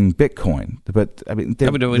using Bitcoin. But I mean, they're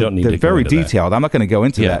very detailed. I'm not going to go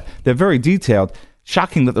into that. They're very detailed.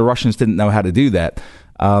 Shocking that the Russians didn't know how to do that.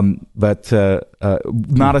 But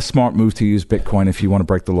not a smart move to use Bitcoin if you want to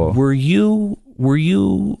break the law. Were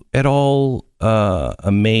you at all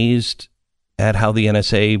amazed at how the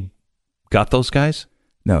NSA got those guys?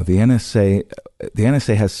 No, the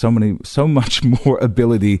NSA has so much more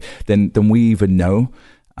ability than we even know.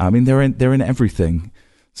 I mean, they're in everything.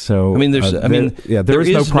 So there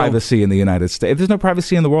is no privacy in the United States. There's no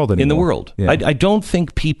privacy in the world anymore. In the world, yeah. I don't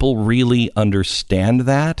think people really understand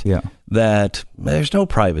that. Yeah. That there's no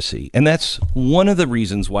privacy, and that's one of the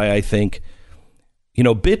reasons why I think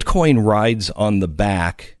Bitcoin rides on the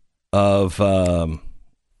back of the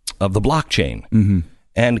blockchain. Mm-hmm.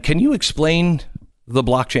 And can you explain the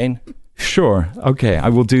blockchain? Sure. Okay, I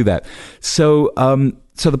will do that. So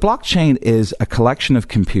the blockchain is a collection of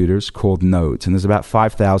computers called nodes, and there's about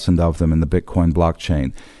 5,000 of them in the Bitcoin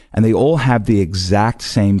blockchain, and they all have the exact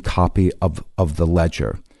same copy of the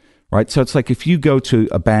ledger, right? So it's like if you go to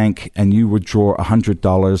a bank and you withdraw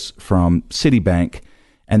 $100 from Citibank,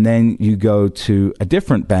 and then you go to a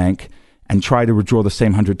different bank and try to withdraw the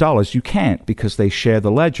same $100, you can't because they share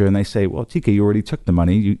the ledger, and they say, well, TK, you already took the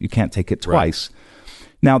money. You can't take it twice. Right.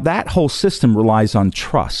 Now, that whole system relies on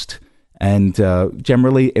trust, and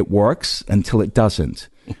generally it works until it doesn't.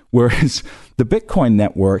 Whereas the Bitcoin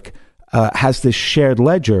network has this shared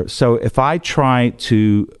ledger. So if I try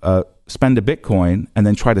to spend a Bitcoin and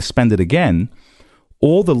then try to spend it again,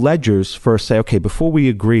 all the ledgers first say, okay, before we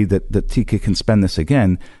agree that TK can spend this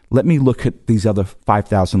again, let me look at these other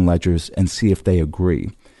 5,000 ledgers and see if they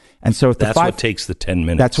agree. And so if that's what takes the 10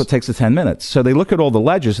 minutes. That's what takes the 10 minutes. So they look at all the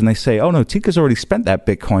ledgers and they say, oh no, Tika's already spent that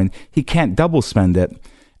Bitcoin. He can't double spend it.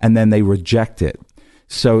 And then they reject it.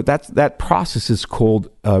 So that process is called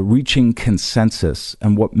reaching consensus.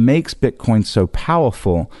 And what makes Bitcoin so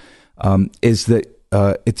powerful is that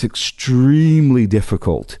it's extremely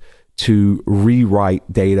difficult to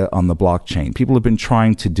rewrite data on the blockchain. People have been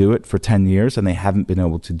trying to do it for 10 years and they haven't been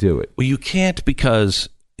able to do it. Well, you can't because,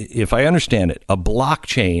 if I understand it, a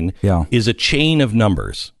blockchain is a chain of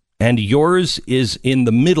numbers, and yours is in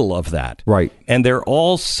the middle of that. Right. And they're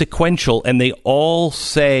all sequential, and they all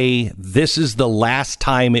say this is the last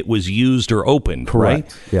time it was used or opened.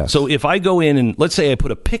 Correct. Right? Yes. So if I go in and let's say I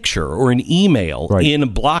put a picture or an email in a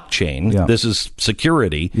blockchain, this is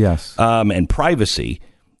security and privacy.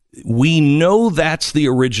 We know that's the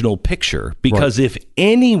original picture because if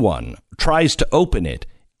anyone tries to open it,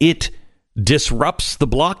 it disrupts the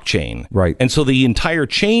blockchain. Right. And so the entire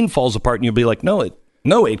chain falls apart, and you'll be like, no, it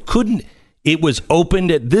couldn't. It was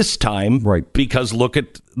opened at this time because look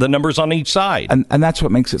at the numbers on each side. And that's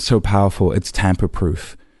what makes it so powerful. It's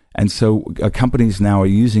tamper-proof. And so companies now are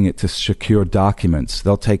using it to secure documents.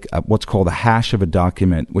 They'll take what's called a hash of a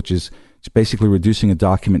document, which is basically reducing a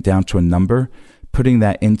document down to a number, putting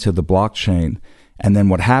that into the blockchain. And then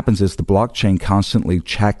what happens is the blockchain constantly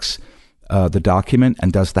checks the document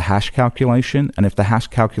and does the hash calculation. And if the hash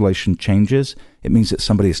calculation changes, it means that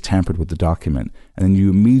somebody has tampered with the document. And then you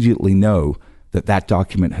immediately know that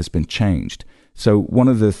document has been changed. So one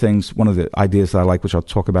of the ideas that I like, which I'll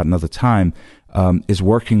talk about another time, is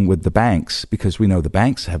working with the banks, because we know the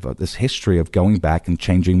banks have this history of going back and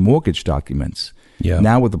changing mortgage documents. Yeah.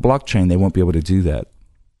 Now with the blockchain, they won't be able to do that.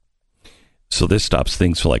 So this stops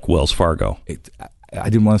things for like Wells Fargo. I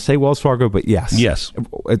didn't want to say Wells Fargo, but yes. Yes.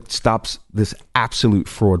 It stops this absolute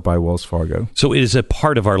fraud by Wells Fargo. So it is a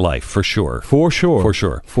part of our life, for sure. For sure. For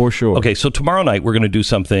sure. For sure. Okay, so tomorrow night we're going to do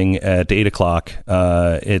something at 8 o'clock.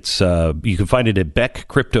 You can find it at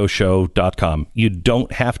beckcryptoshow.com. You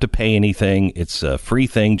don't have to pay anything. It's a free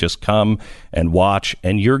thing. Just come and watch.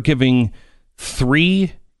 And you're giving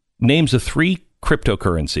names of three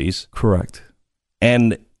cryptocurrencies. Correct.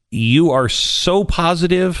 And you are so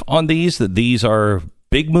positive on these that these are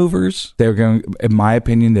big movers? In my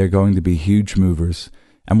opinion, they're going to be huge movers.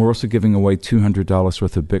 And we're also giving away $200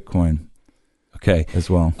 worth of Bitcoin. Okay. As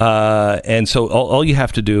well. And so all you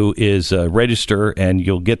have to do is register, and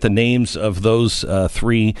you'll get the names of those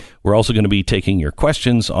three. We're also going to be taking your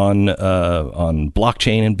questions on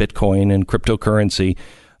blockchain and Bitcoin and cryptocurrency.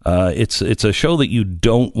 It's a show that you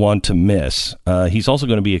don't want to miss. He's also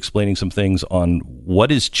going to be explaining some things on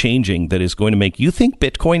what is changing that is going to make you think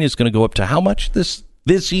Bitcoin is going to go up to how much this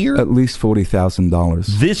year? At least $40,000.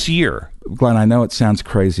 This year. Glenn, I know it sounds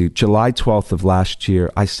crazy. July 12th of last year,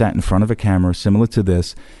 I sat in front of a camera similar to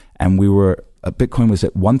this, and Bitcoin was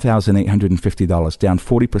at $1,850, down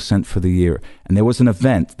 40% for the year. And there was an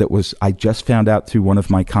event I just found out through one of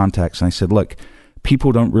my contacts, and I said, look,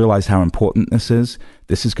 people don't realize how important this is.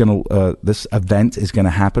 This event is going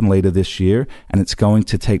to happen later this year, and it's going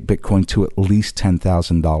to take Bitcoin to at least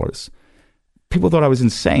 $10,000. People thought I was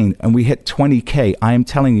insane, and we hit 20K. I am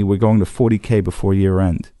telling you, we're going to 40K before year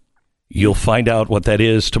end. You'll find out what that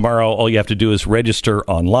is tomorrow. All you have to do is register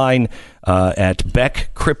online at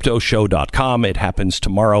beckcryptoshow.com. It happens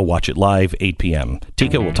tomorrow. Watch it live, 8 p.m.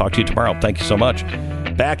 Tika, we'll talk to you tomorrow. Thank you so much.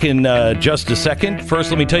 Back in just a second. First,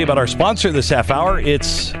 let me tell you about our sponsor this half hour.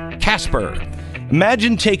 It's Casper.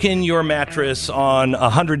 Imagine taking your mattress on a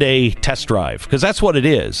 100-day test drive, because that's what it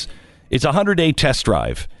is. It's a 100-day test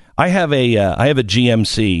drive. I have a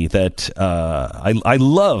GMC that I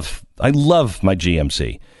love. I love my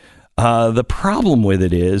GMC. The problem with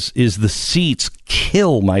it is the seats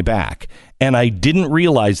kill my back. And I didn't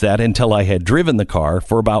realize that until I had driven the car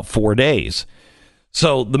for about 4 days.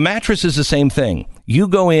 So the mattress is the same thing. You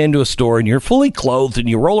go into a store and you're fully clothed and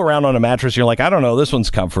you roll around on a mattress. You're like, I don't know, this one's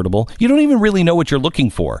comfortable. You don't even really know what you're looking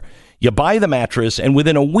for. You buy the mattress and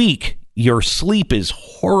within a week, your sleep is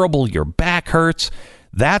horrible. Your back hurts.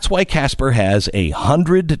 That's why Casper has a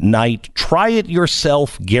 100-night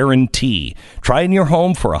try-it-yourself guarantee. Try in your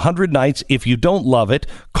home for 100 nights. If you don't love it,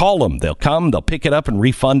 call them. They'll come, they'll pick it up and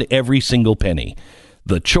refund every single penny.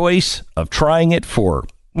 The choice of trying it for,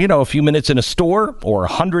 a few minutes in a store or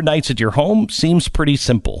 100 nights at your home seems pretty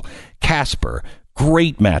simple. Casper.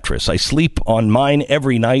 Great mattress. I sleep on mine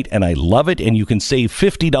every night, and I love it. And you can save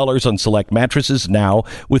 $50 on select mattresses now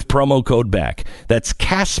with promo code BECK. That's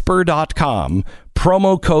Casper.com.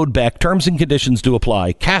 Promo code BECK. Terms and conditions do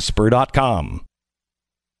apply. Casper.com.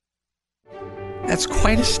 That's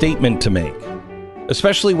quite a statement to make,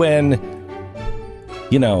 especially when,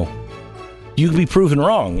 you could be proven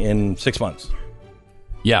wrong in 6 months.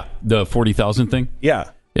 Yeah, the 40,000 thing?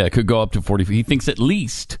 Yeah. Yeah, it could go up to 40. He thinks at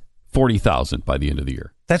least 40,000 by the end of the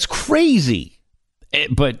year. That's crazy.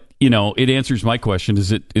 But, it answers my question.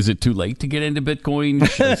 Is it too late to get into Bitcoin?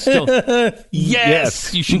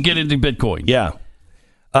 Yes, you should get into Bitcoin. Yeah.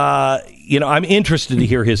 I'm interested to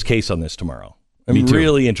hear his case on this tomorrow. I'm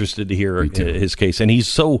really interested to hear his case. And he's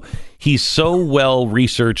so well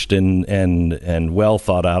researched and well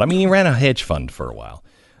thought out. I mean, he ran a hedge fund for a while.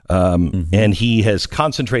 And he has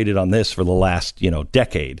concentrated on this for the last,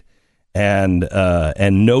 decade. And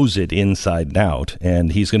knows it inside and out.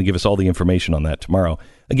 And he's going to give us all the information on that tomorrow.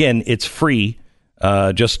 Again, it's free.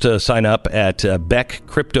 Just to sign up at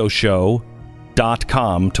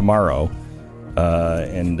beckcryptoshow.com tomorrow.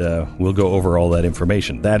 And we'll go over all that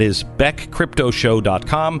information. That is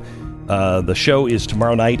beckcryptoshow.com. The show is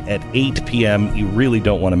tomorrow night at 8 p.m. You really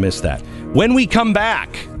don't want to miss that. When we come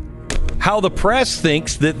back, how the press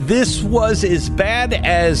thinks that this was as bad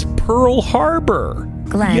as Pearl Harbor.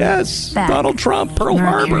 Glenn, yes, Beck, Donald Trump, Pearl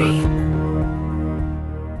Harbor.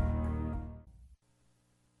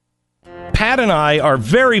 Pat and I are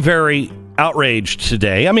very, very outraged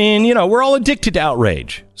today. I mean, we're all addicted to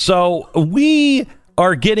outrage. So we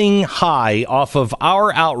are getting high off of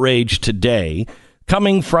our outrage today,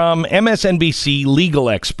 coming from MSNBC legal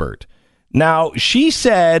expert. Now, she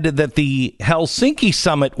said that the Helsinki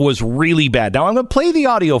summit was really bad. Now, I'm going to play the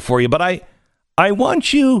audio for you, but I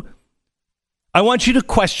want you to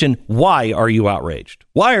question, why are you outraged?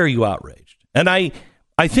 Why are you outraged? And I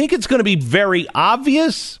think it's going to be very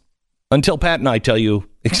obvious until Pat and I tell you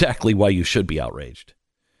exactly why you should be outraged.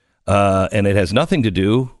 And it has nothing to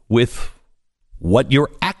do with what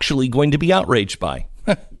you're actually going to be outraged by.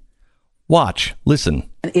 Watch, listen.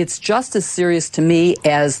 It's just as serious to me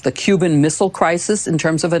as the Cuban Missile Crisis in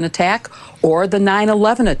terms of an attack or the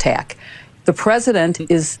 9/11 attack. The president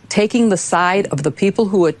is taking the side of the people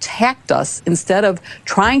who attacked us instead of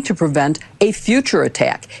trying to prevent a future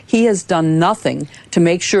attack. He has done nothing to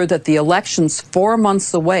make sure that the elections 4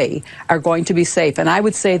 months away are going to be safe. And I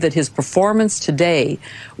would say that his performance today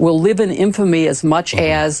will live in infamy as much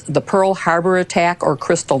as the Pearl Harbor attack or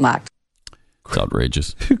Kristallnacht. It's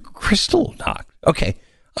outrageous. Kristallnacht. Okay.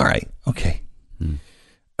 All right. Okay.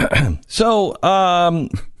 So,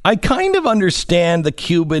 I kind of understand the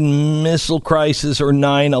Cuban Missile Crisis or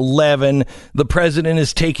 9/11. The president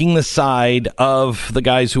is taking the side of the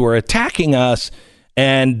guys who are attacking us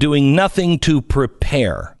and doing nothing to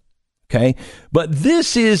prepare. Okay. But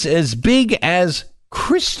this is as big as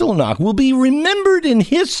Kristallnacht, will be remembered in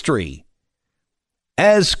history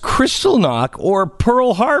as Kristallnacht or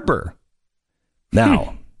Pearl Harbor.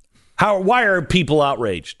 Now, why are people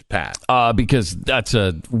outraged, Pat? Because that's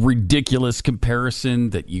a ridiculous comparison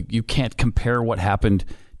that you can't compare what happened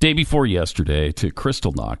day before yesterday to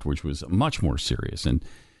Kristallnacht, which was much more serious. And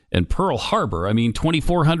Pearl Harbor,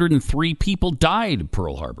 2,403 people died in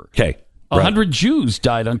Pearl Harbor. Okay. 100 Jews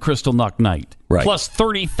died on Kristallnacht night. Right. Plus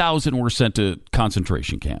 30,000 were sent to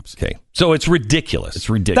concentration camps. Okay. So it's ridiculous. It's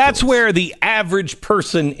ridiculous. That's where the average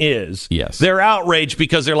person is. Yes. They're outraged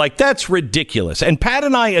because they're like, that's ridiculous. And Pat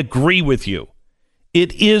and I agree with you.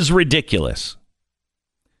 It is ridiculous.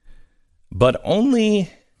 But only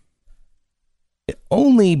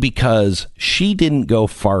because she didn't go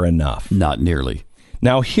far enough. Not nearly.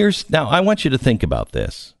 Now I want you to think about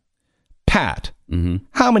this. Pat,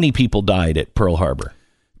 how many people died at Pearl Harbor?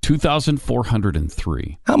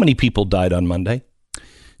 2,403. How many people died on Monday?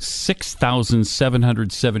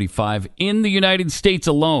 6,775 in the United States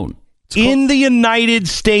alone. In the United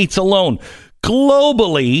States alone.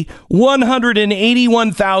 Globally,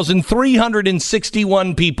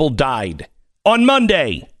 181,361 people died on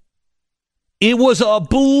Monday. It was a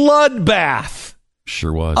bloodbath.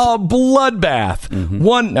 Sure was. A bloodbath.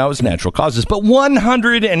 Now it was natural causes, but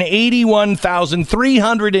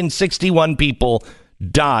 181,361 people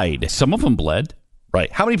died. Some of them bled.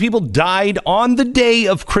 Right. How many people died on the day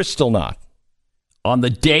of Kristallnacht? On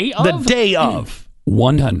the day of? The day of.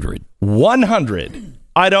 100. 100.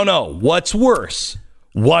 I don't know. What's worse?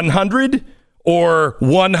 100 or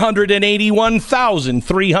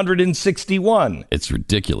 181,361? It's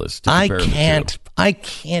ridiculous to I compare the two.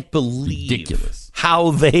 can't believe Ridiculous.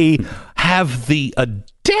 how they have the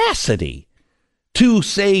audacity to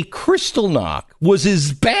say Kristallnacht was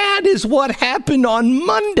as bad as what happened on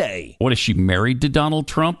Monday. What, is she married to Donald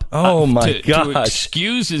Trump? Oh, my To gosh.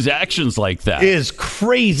 excuse his actions like that Is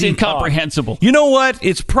crazy. It's incomprehensible. You know what?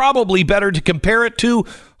 It's probably better to compare it to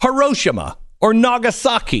Hiroshima or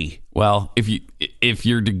Nagasaki. Well, if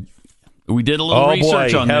you're we did a little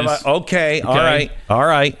research on this. Okay. All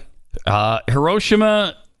right.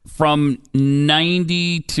 Hiroshima, from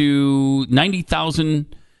 90 to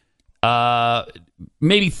 90,000,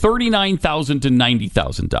 maybe 39,000 to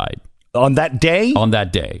 90,000 died. On that day? On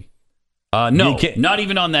that day. No, not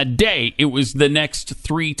even on that day. It was the next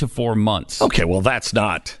 3 to 4 months. Okay, well, that's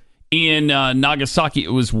not. In Nagasaki,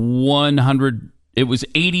 it was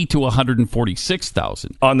 80 to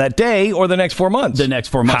 146,000. On that day or the next 4 months? The next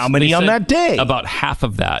 4 months. How many on that day? About half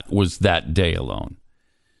of that was that day alone.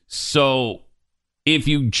 So if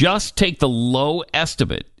you just take the low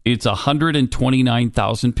estimate, it's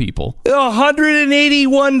 129,000 people.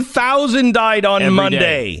 181,000 died on every Monday.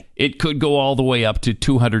 Day. It could go all the way up to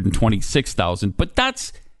 226,000, but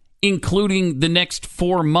that's including the next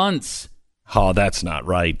 4 months. Oh, that's not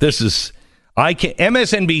right. This is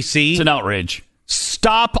MSNBC. It's an outrage.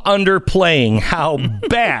 Stop underplaying how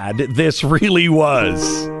bad this really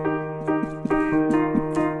was.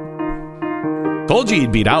 Told you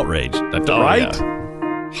you'd be outraged, right? Yeah.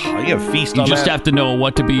 Oh, you have feast on You just that. have to know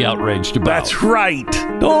what to be outraged about. That's right.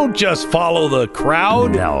 Don't just follow the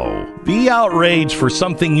crowd. No. Be outraged for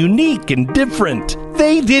something unique and different.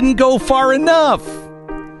 They didn't go far enough.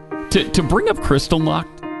 To bring up Kristallnacht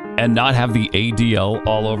and not have the ADL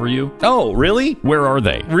all over you. Oh, really? Where are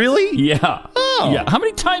they? Really? Yeah. Oh. Yeah. How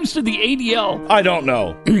many times did the ADL I don't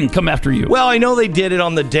know. come after you? Well, I know they did it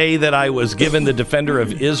on the day that I was given the Defender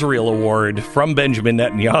of Israel award from Benjamin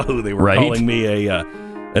Netanyahu. They were Right. calling me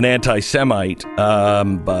an anti-Semite.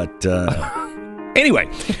 Anyway,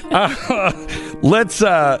 let's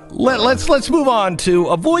move on to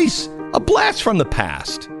a blast from the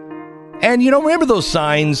past. And remember those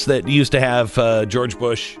signs that used to have George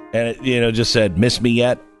Bush, and it just said "Miss me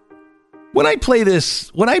yet"? When I play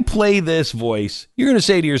this voice, you're going to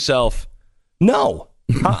say to yourself, "No,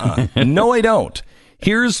 no, I don't."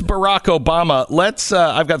 Here's Barack Obama.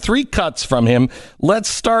 I've got 3 cuts from him. Let's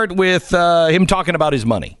start with him talking about his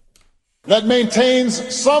money. That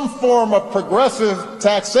maintains some form of progressive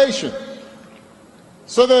taxation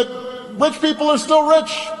so that rich people are still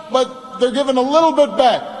rich, but they're given a little bit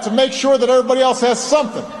back to make sure that everybody else has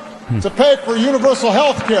something to pay for universal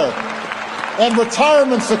health care and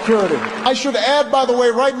retirement security. I should add, by the way,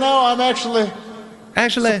 right now I'm actually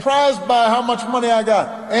surprised by how much money I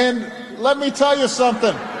got. And let me tell you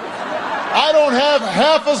something. I don't have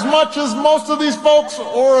half as much as most of these folks,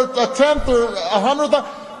 or a tenth or 100th.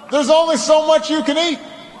 There's only so much you can eat.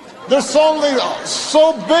 There's only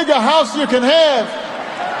so big a house you can have.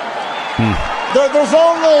 There's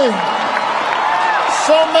only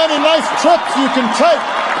so many nice trips you can take.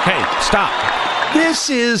 Hey, stop. This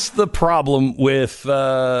is the problem with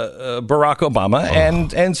Barack Obama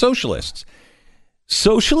and socialists.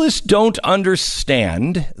 Socialists don't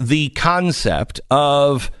understand the concept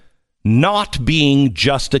of not being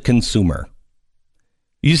just a consumer.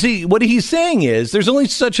 You see, what he's saying is there's only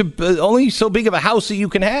so big of a house that you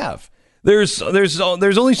can have. There's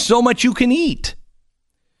only so much you can eat.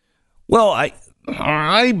 Well,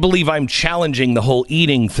 I believe I'm challenging the whole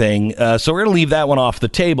eating thing, so we're going to leave that one off the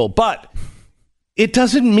table. But it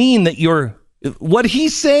doesn't mean that what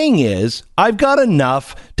he's saying is I've got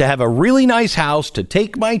enough to have a really nice house, to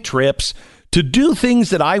take my trips, to do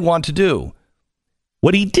things that I want to do.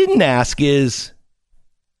 What he didn't ask is,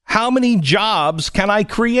 how many jobs can I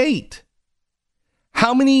create?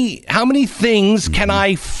 How many things can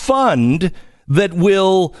I fund that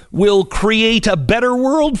will create a better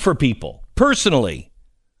world for people personally?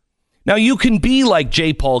 Now, you can be like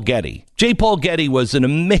J. Paul Getty. J. Paul Getty was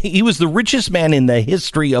he was the richest man in the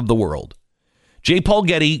history of the world. J. Paul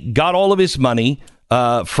Getty got all of his money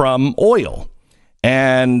from oil.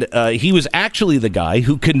 And he was actually the guy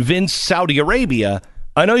who convinced Saudi Arabia,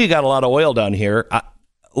 I know you got a lot of oil down here.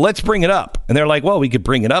 Let's bring it up. And they're like, well, we could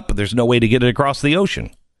bring it up, but there's no way to get it across the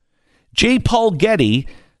ocean. J. Paul Getty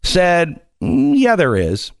said, yeah, there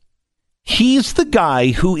is. He's the guy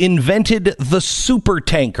who invented the super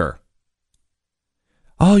tanker.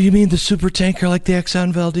 Oh, you mean the super tanker like the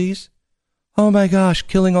Exxon Valdez? Oh, my gosh,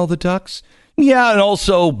 killing all the ducks? Yeah, and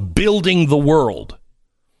also building the world.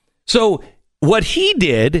 So what he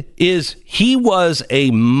did is he was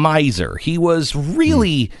a miser. He was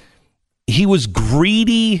greedy. He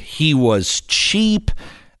was cheap.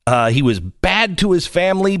 He was bad to his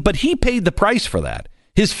family, but he paid the price for that.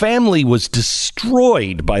 His family was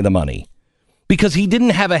destroyed by the money because he didn't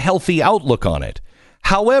have a healthy outlook on it.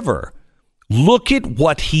 However, look at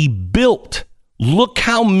what he built. Look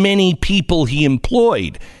how many people he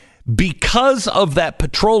employed. Because of that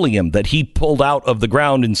petroleum that he pulled out of the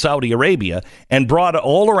ground in Saudi Arabia and brought it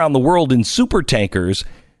all around the world in super tankers,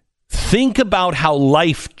 think about how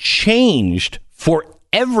life changed for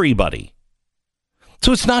everybody.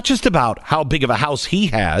 So it's not just about how big of a house he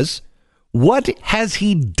has. What has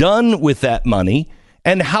he done with that money,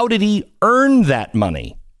 and how did he earn that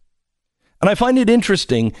money? And I find it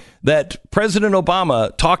interesting that President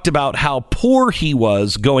Obama talked about how poor he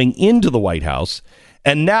was going into the White House,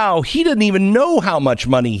 and now he doesn't even know how much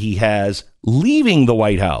money he has leaving the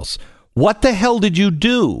White House. What the hell did you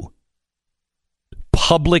do?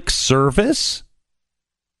 Public service?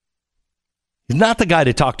 He's not the guy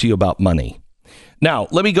to talk to you about money. Now,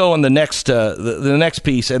 let me go on the next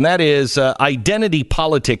piece, and that is identity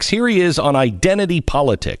politics. Here he is on identity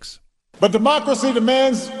politics. But democracy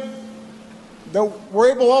demands that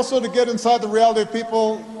we're able also to get inside the reality of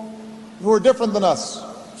people who are different than us,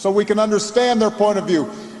 so we can understand their point of view.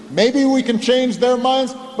 Maybe we can change their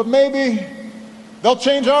minds, but maybe they'll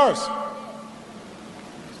change ours.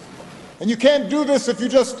 And you can't do this if you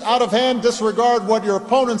just out of hand disregard what your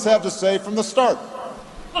opponents have to say from the start.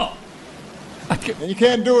 And you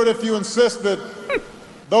can't do it if you insist that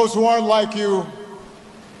those who aren't like you,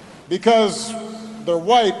 because they're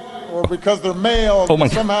white or because they're male,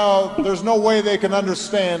 somehow there's no way they can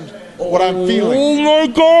understand what I'm feeling. Oh my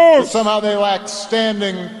God! Somehow they lack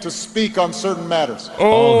standing to speak on certain matters.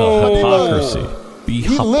 The hypocrisy.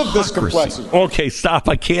 He lived this complexity. Okay, stop.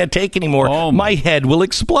 I can't take anymore. My head will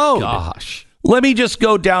explode. Gosh. Let me just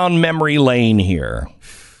go down memory lane here.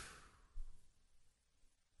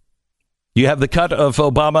 You have the cut of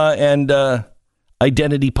Obama and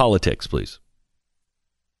identity politics, please.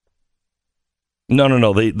 No.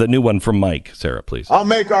 The new one from Mike. Sarah, please. I'll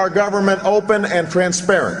make our government open and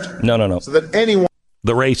transparent. No. So that anyone...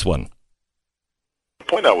 The race one. The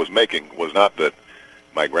point I was making was not that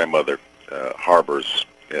my grandmother harbors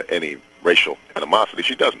any racial animosity.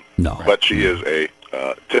 She doesn't. No. But she is a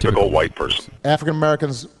typical white person. African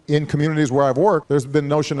Americans in communities where I've worked, there's been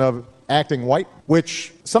notion of acting white,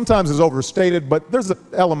 which sometimes is overstated, but there's an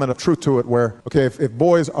element of truth to it where, okay, if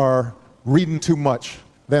boys are reading too much,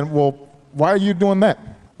 then, well, why are you doing that?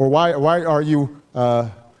 Or why are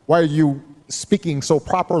you speaking so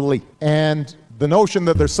properly? And the notion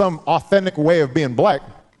that there's some authentic way of being black,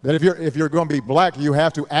 that if you're going to be black, you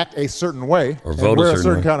have to act a certain way or and wear a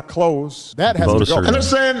certain kind of clothes. That has to go. And they're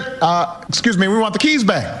saying, excuse me, we want the keys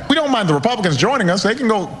back. We don't mind the Republicans joining us. They can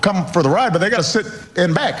come for the ride, but they got to sit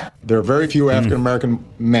in back. There are very few African American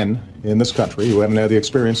men in this country who haven't had the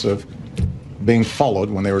experience of being followed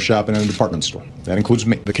when they were shopping in a department store. That includes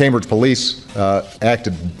me. The Cambridge police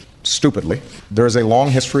acted stupidly. There is a long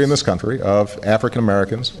history in this country of African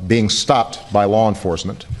Americans being stopped by law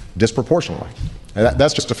enforcement disproportionately. And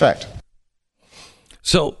that's just a fact.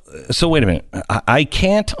 So wait a minute. I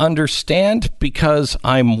can't understand because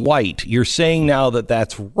I'm white. You're saying now that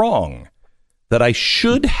that's wrong, that I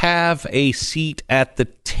should have a seat at the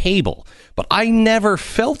table. But I never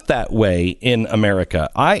felt that way in America.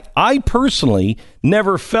 I personally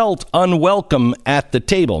never felt unwelcome at the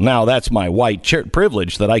table. Now, that's my white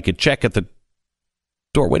privilege that I could check at the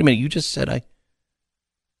door. Wait a minute. You just said I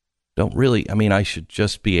don't really, I should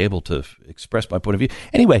just be able to express my point of view.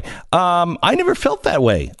 Anyway, I never felt that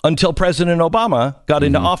way until President Obama got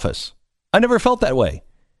into office. I never felt that way.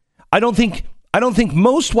 I don't think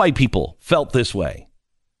most white people felt this way.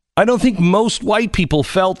 I don't think most white people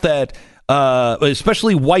felt that,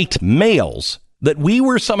 especially white males, that we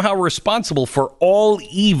were somehow responsible for all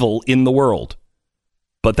evil in the world.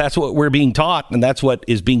 But that's what we're being taught, and that's what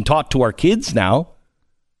is being taught to our kids now.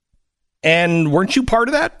 And weren't you part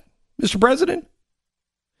of that, Mr. President?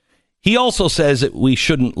 He also says that we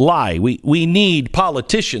shouldn't lie. We need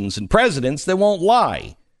politicians and presidents that won't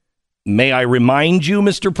lie. May I remind you,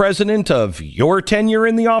 Mr. President, of your tenure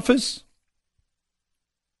in the office?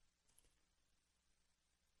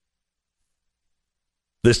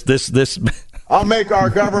 This. I'll make our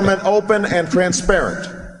government open and transparent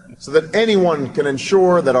so that anyone can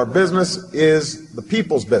ensure that our business is the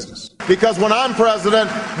people's business. Because when I'm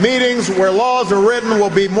president, meetings where laws are written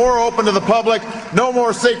will be more open to the public, no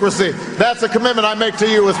more secrecy. That's a commitment I make to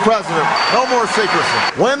you as president. No more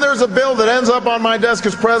secrecy. When there's a bill that ends up on my desk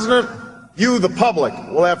as president, you, the public,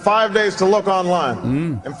 will have 5 days to look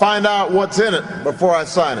online and find out what's in it before I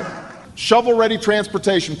sign it. Shovel-ready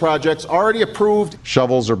transportation projects already approved.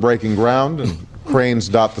 Shovels are breaking ground and cranes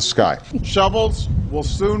dot the sky. Shovels will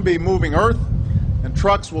soon be moving earth and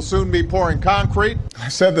trucks will soon be pouring concrete. I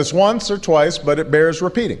said this once or twice, but it bears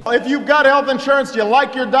repeating. If you've got health insurance, you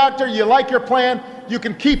like your doctor, you like your plan, you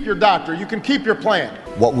can keep your doctor, you can keep your plan.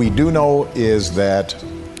 What we do know is that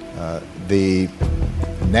the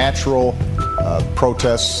natural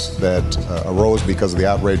protests that arose because of the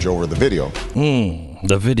outrage over the video.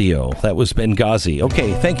 The video. That was Benghazi.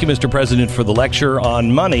 Okay, thank you, Mr. President, for the lecture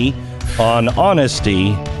on money, on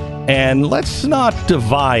honesty, and let's not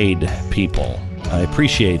divide people. I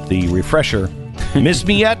appreciate the refresher. Miss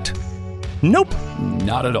me yet? Nope.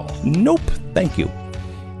 Not at all. Nope. Thank you.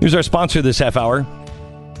 Here's our sponsor this half hour.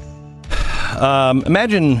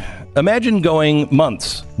 Imagine going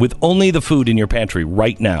months with only the food in your pantry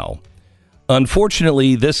right now.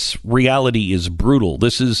 Unfortunately, this reality is brutal.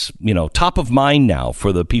 This is, top of mind now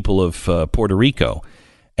for the people of Puerto Rico.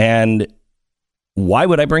 And why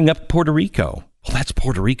would I bring up Puerto Rico? Well, that's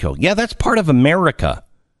Puerto Rico. Yeah, that's part of America.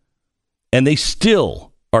 And they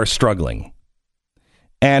still are struggling.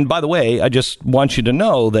 And by the way, I just want you to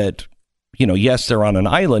know that, yes, they're on an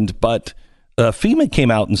island, but FEMA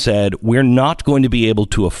came out and said, we're not going to be able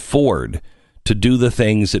to afford to do the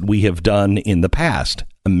things that we have done in the past.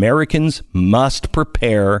 Americans must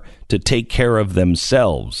prepare to take care of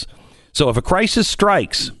themselves. So if a crisis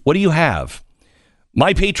strikes, what do you have?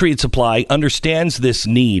 My Patriot Supply understands this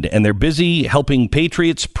need, and they're busy helping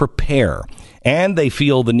patriots prepare. And they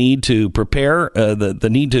feel the need to prepare. The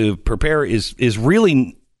need to prepare is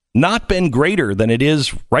really not been greater than it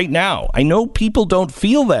is right now. I know people don't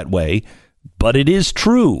feel that way, but it is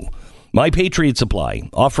true. My Patriot Supply,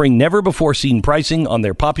 offering never-before-seen pricing on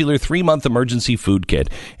their popular 3-month emergency food kit.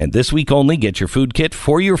 And this week only, get your food kit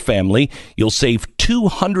for your family. You'll save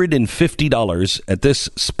 $250 at this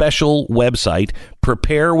special website,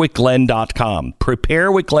 preparewithglenn.com.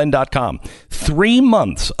 Preparewithglenn.com. 3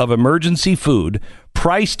 months of emergency food,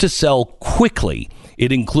 priced to sell quickly.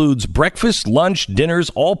 It includes breakfast, lunch, dinners,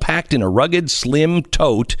 all packed in a rugged, slim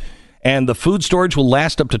tote. And the food storage will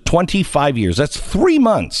last up to 25 years. That's 3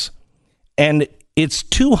 months. And it's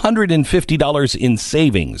 $250 in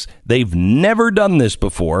savings. They've never done this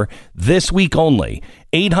before. This week only.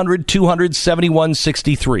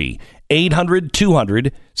 800-200-7163.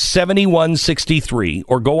 800-200-7163.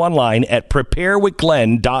 Or go online at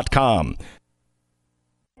preparewithglenn.com.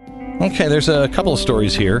 Okay, there's a couple of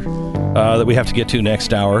stories here that we have to get to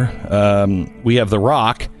next hour. We have The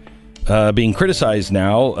Rock being criticized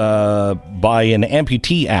now by an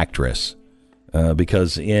amputee actress.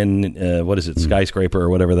 Because in, Skyscraper or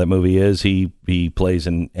whatever that movie is, he plays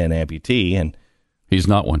an amputee, and he's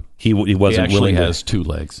not one. He wasn't willing. He has 2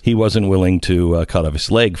 legs. He wasn't willing to cut off his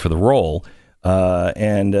leg for the role.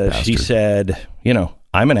 And she said,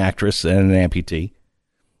 I'm an actress and an amputee.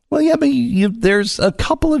 Well, yeah, but there's a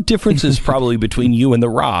couple of differences probably between you and The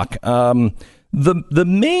Rock. The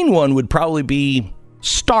main one would probably be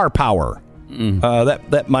star power.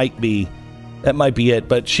 That might be it,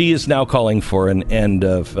 but she is now calling for an end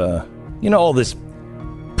of, all this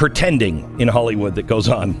pretending in Hollywood that goes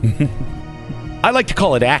on. I like to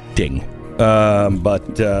call it acting,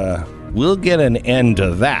 but we'll get an end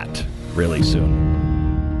to that really soon.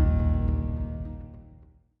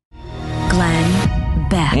 Glenn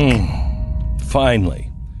Beck.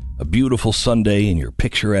 Finally, a beautiful Sunday in your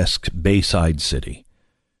picturesque Bayside city.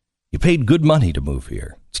 You paid good money to move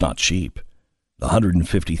here. It's not cheap. The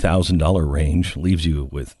 $150,000 range leaves you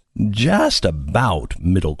with just about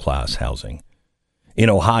middle-class housing. In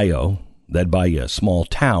Ohio, that'd buy you a small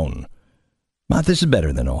town. But this is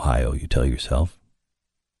better than Ohio, you tell yourself.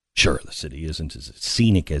 Sure, the city isn't as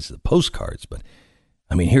scenic as the postcards, but,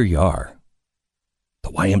 here you are. The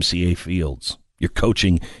YMCA fields. You're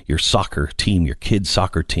coaching your soccer team, your kids'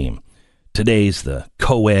 soccer team. Today's the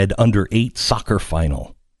co-ed under-8 soccer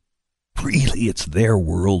final. Really, it's their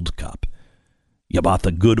World Cup. You bought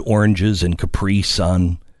the good oranges and Capri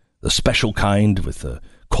Sun, the special kind with the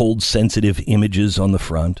cold-sensitive images on the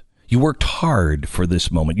front. You worked hard for this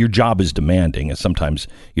moment. Your job is demanding, and sometimes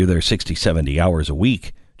you're there 60, 70 hours a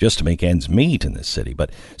week just to make ends meet in this city.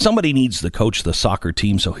 But somebody needs to coach the soccer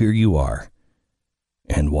team, so here you are.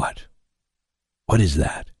 And what? What is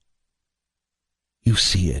that? You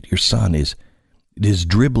see it. Your son is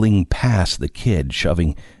dribbling past the kid,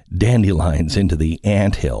 shoving dandelions into the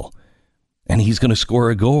anthill, and he's going to score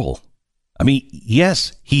a goal. I mean,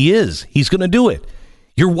 yes, he is. He's going to do it.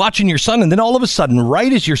 You're watching your son, and then all of a sudden,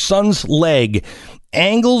 right as your son's leg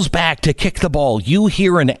angles back to kick the ball, you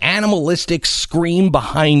hear an animalistic scream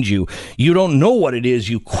behind you. You don't know what it is.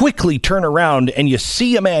 You quickly turn around, and you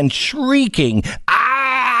see a man shrieking,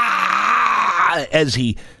 "Ah!" as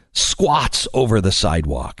he squats over the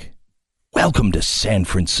sidewalk. Welcome to San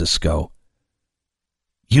Francisco.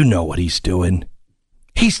 You know what he's doing.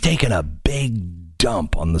 He's taking a big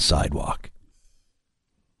dump on the sidewalk.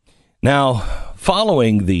 Now,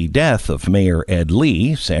 following the death of Mayor Ed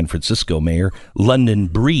Lee, San Francisco Mayor London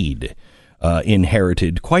Breed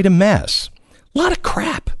inherited quite a mess. A lot of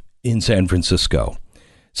crap in San Francisco.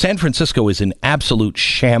 San Francisco is in absolute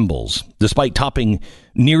shambles, despite topping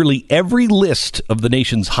nearly every list of the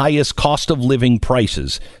nation's highest cost of living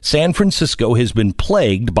prices. San Francisco has been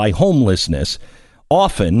plagued by homelessness,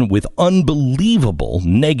 often with unbelievable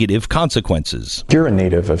negative consequences. You're a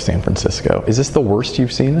native of San Francisco. Is this the worst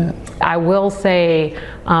you've seen it? I will say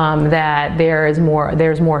that there's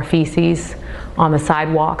more feces on the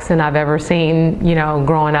sidewalks than I've ever seen.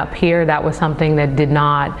 Growing up here, that was something that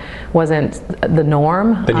wasn't the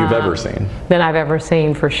norm. That you've ever seen? Than I've ever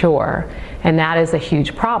seen, for sure. And that is a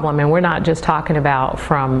huge problem. And we're not just talking about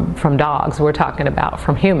from dogs, we're talking about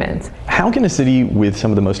from humans. How can a city with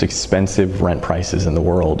some of the most expensive rent prices in the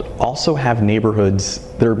world also have neighborhoods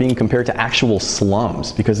that are being compared to actual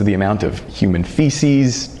slums because of the amount of human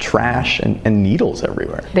feces, trash, and needles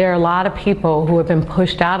everywhere? There are a lot of people who have been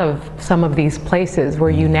pushed out of some of these places where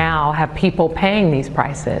you now have people paying these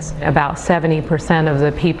prices. About 70% of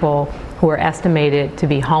the people who are estimated to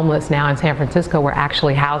be homeless now in San Francisco were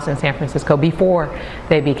actually housed in San Francisco before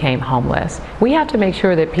they became homeless. We have to make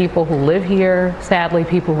sure that people who live here, sadly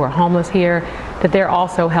people who are homeless here, that they're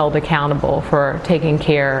also held accountable for taking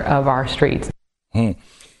care of our streets.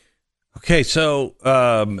 Okay, so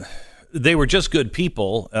they were just good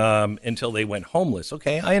people until they went homeless.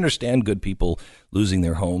 Okay, I understand good people losing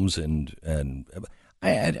their homes, and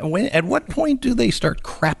at what point do they start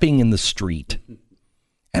crapping in the street?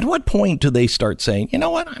 At what point do they start saying, you know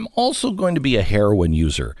what, I'm also going to be a heroin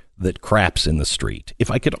user that craps in the street. If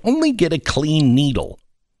I could only get a clean needle.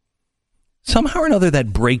 Somehow or another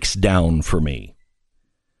that breaks down for me.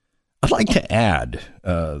 I'd like to add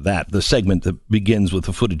the segment that begins with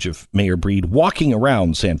the footage of Mayor Breed walking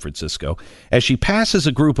around San Francisco. As she passes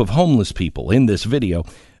a group of homeless people in this video,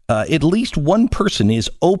 at least one person is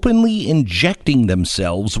openly injecting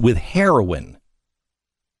themselves with heroin.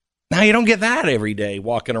 Now, you don't get that every day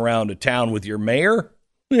walking around a town with your mayor.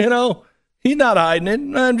 He's not hiding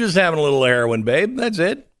it. I'm just having a little heroin, babe. That's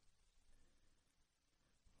it.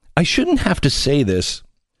 I shouldn't have to say this,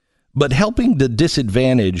 but helping the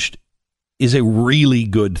disadvantaged is a really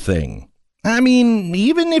good thing. I mean,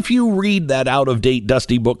 even if you read that out-of-date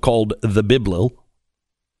dusty book called The Bible,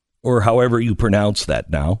 or however you pronounce that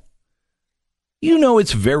now,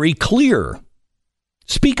 it's very clear.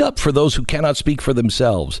 Speak up for those who cannot speak for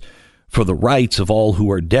themselves, for the rights of all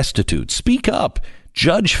who are destitute. Speak up,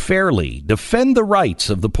 judge fairly, defend the rights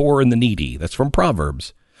of the poor and the needy. That's from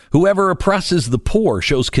Proverbs. Whoever oppresses the poor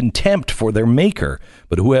shows contempt for their maker,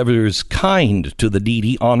 but whoever is kind to the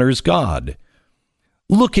needy honors God.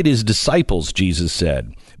 Look at his disciples, Jesus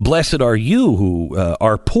said. Blessed are you who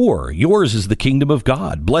are poor. Yours is the kingdom of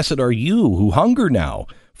God. Blessed are you who hunger now,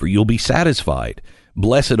 for you'll be satisfied.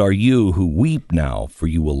 Blessed are you who weep now, for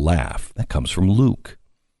you will laugh. That comes from Luke.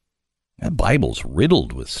 That Bible's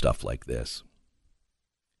riddled with stuff like this.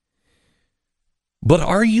 But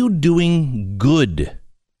are you doing good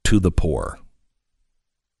to the poor?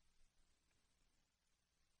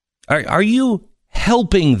 Are you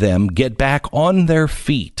helping them get back on their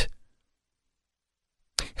feet?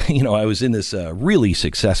 I was in this really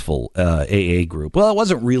successful AA group. Well, it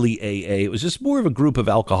wasn't really AA. It was just more of a group of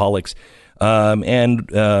alcoholics. And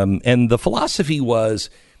the philosophy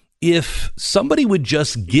was, if somebody would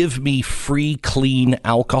just give me free, clean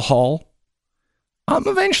alcohol, I'm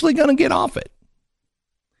eventually going to get off it.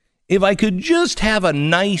 If I could just have a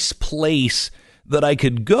nice place that I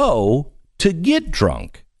could go to get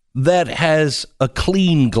drunk that has a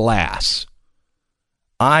clean glass,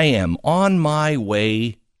 I am on my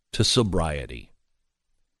way to sobriety.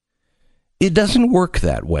 It doesn't work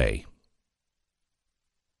that way.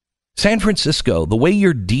 San Francisco, the way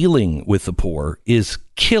you're dealing with the poor is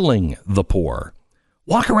killing the poor.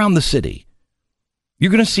 Walk around the city. You're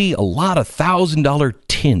going to see a lot of $1,000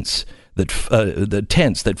 tents the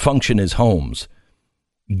tents that function as homes.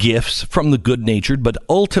 Gifts from the good-natured but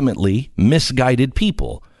ultimately misguided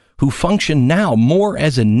people who function now more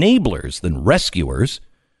as enablers than rescuers.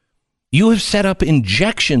 You have set up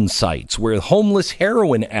injection sites where homeless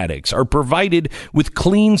heroin addicts are provided with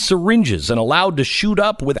clean syringes and allowed to shoot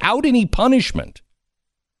up without any punishment.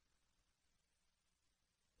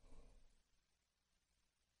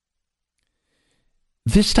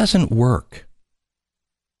 This doesn't work.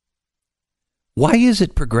 Why is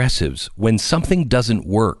it progressives, when something doesn't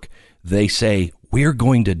work, they say, we're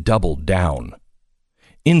going to double down?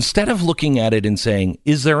 Instead of looking at it and saying,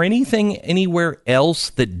 is there anything anywhere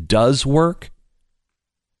else that does work?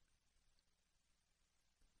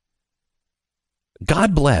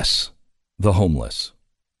 God bless the homeless.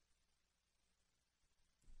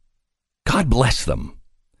 God bless them.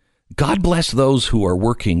 God bless those who are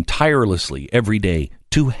working tirelessly every day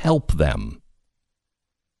to help them.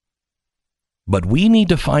 But we need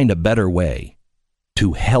to find a better way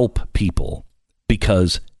to help people,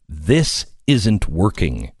 because this isn't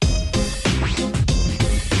working.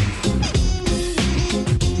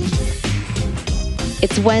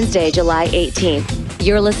 It's Wednesday, July 18th.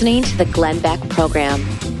 You're listening to the Glenn Beck Program.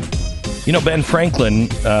 You know, Ben Franklin,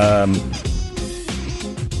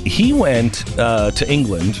 he went to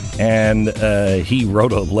England, and he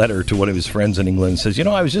wrote a letter to one of his friends in England and says, you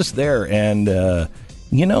know, I was just there, and,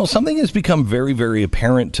 you know, something has become very, very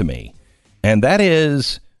apparent to me. And that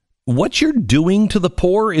is, what you're doing to the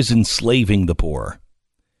poor is enslaving the poor,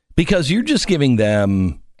 because you're just giving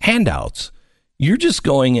them handouts. You're just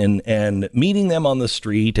going and meeting them on the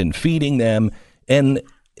street and feeding them, and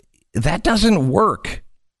that doesn't work.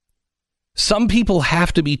 Some people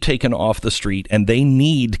have to be taken off the street, and they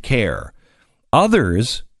need care.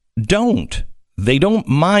 Others don't. They don't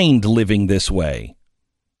mind living this way.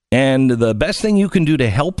 And the best thing you can do to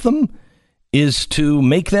help them is to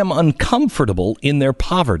make them uncomfortable in their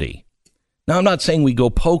poverty. Now, I'm not saying we go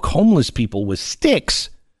poke homeless people with sticks,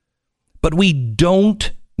 but we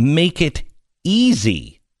don't make it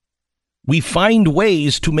easy. We find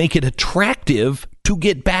ways to make it attractive to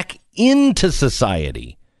get back into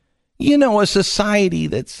society. You know, a society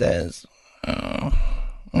that says, oh,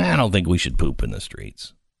 I don't think we should poop in the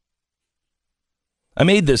streets. I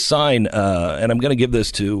made this sign, and I'm going to give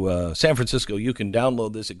this to San Francisco. You can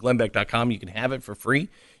download this at glennbeck.com. You can have it for free.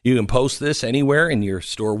 You can post this anywhere in your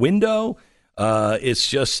store window. It's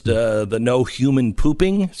just the no human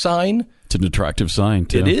pooping sign. It's an attractive sign,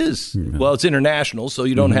 too. It is. Yeah. Well, it's international, so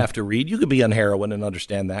you don't have to read. You could be on heroin and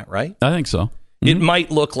understand that, right? I think so. It might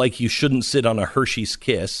look like you shouldn't sit on a Hershey's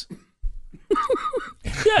Kiss.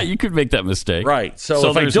 Yeah, you could make that mistake. Right. So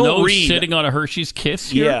if there's I don't no read, sitting on a Hershey's Kiss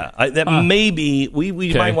here? Yeah, that maybe we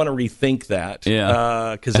might want to rethink that.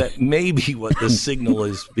 Yeah. Because that may be what the signal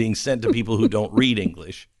is being sent to people who don't read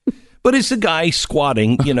English. But it's a guy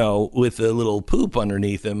squatting, you know, with a little poop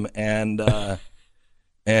underneath him and the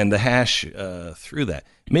hash through that.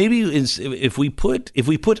 Maybe if we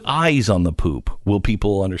put eyes on the poop, will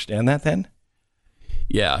people understand that then?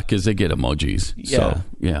 Yeah, because they get emojis. Yeah. So,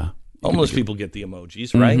 yeah. Homeless people get the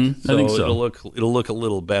emojis, right? I think so. It'll look a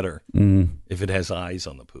little better if it has eyes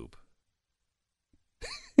on the poop.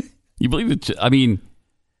 You believe it? I mean,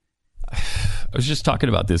 I was just talking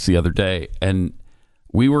about this the other day, and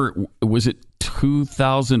was it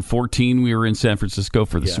 2014? We were in San Francisco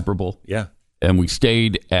for the Super Bowl. Yeah. And we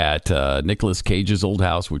stayed at Nicolas Cage's old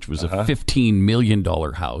house, which was a $15 million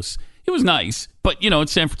house. It was nice, but, you know,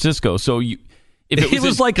 it's San Francisco, so it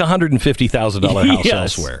was like $150,000 house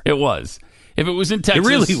elsewhere. It was. If it was in Texas, it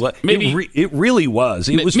really was. It really was.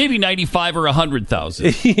 It was maybe 95 or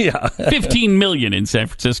 100,000. Yeah, 15 million in San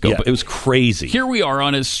Francisco. Yeah, it was crazy. Here we are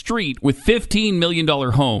on a street with $15 million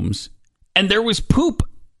homes, and there was poop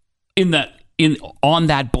on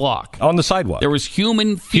that block on the sidewalk. There was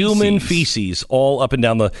human feces all up and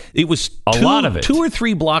down the. It was a lot of it. 2 or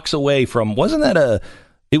 3 blocks away from. Wasn't that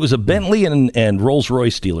It was a Bentley and Rolls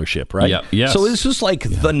Royce dealership, right? Yeah. Yes. So this was like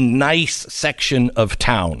the nice section of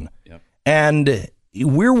town. Yep. And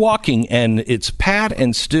we're walking, and it's Pat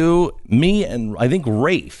and Stu, me, and I think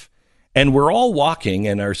Rafe. And we're all walking,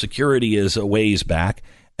 and our security is a ways back.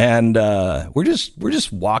 And we're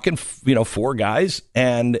just walking, 4 guys,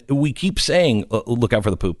 and we keep saying, "Look out for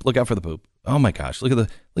the poop! Look out for the poop!" Oh my gosh! Look at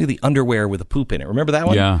the underwear with the poop in it. Remember that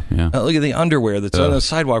one? Yeah. Look at the underwear that's on the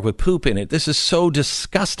sidewalk with poop in it. This is so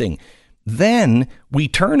disgusting. Then we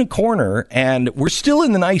turn a corner, and we're still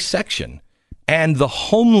in the nice section, and the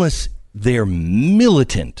homeless, they're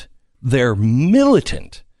militant. They're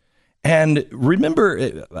militant. And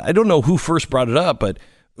remember, I don't know who first brought it up, but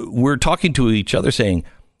we're talking to each other saying,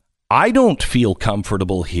 I don't feel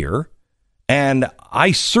comfortable here. And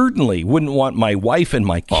I certainly wouldn't want my wife and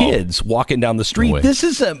my kids walking down the street. No, this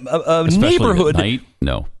is a neighborhood. At night?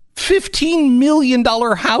 No. $15 million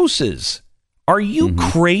houses. Are you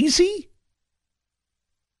crazy?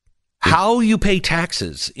 How you pay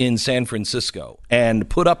taxes in San Francisco and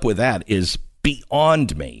put up with that is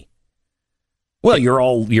beyond me. Well, you're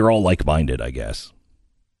all like-minded, I guess.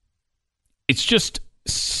 It's just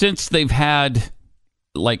since they've had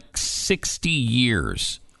like 60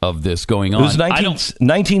 years of this going on. It was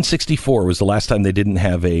 1964 was the last time they didn't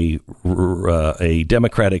have a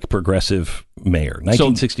Democratic progressive mayor.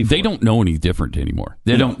 1964. So they don't know any different anymore.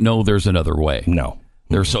 They don't know there's another way. No.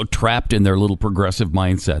 They're so trapped in their little progressive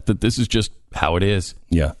mindset that this is just how it is.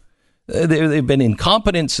 Yeah. They've been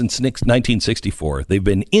incompetent since 1964. They've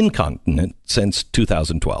been incontinent since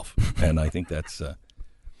 2012. And I think that's...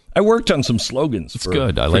 I worked on some slogans. It's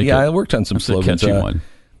good. I like it. Yeah, I worked on some That's slogans. a catchy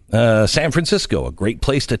one. San Francisco, a great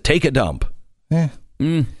place to take a dump. Okay.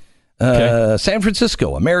 San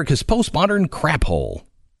Francisco, America's postmodern crap hole.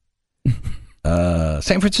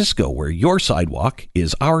 San Francisco, where your sidewalk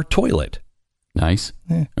is our toilet. Nice.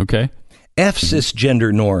 Okay. F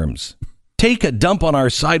cisgender norms. Take a dump on our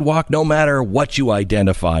sidewalk no matter what you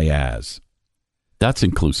identify as. That's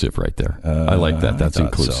inclusive right there. I like that. That's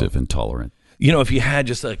inclusive and tolerant. You know, if you had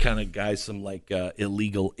just a kind of guys, some like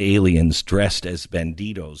illegal aliens dressed as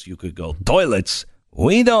banditos, you could go, toilets.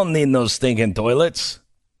 We don't need no stinking toilets.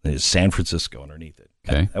 There's San Francisco underneath it.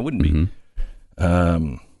 Okay. That wouldn't be.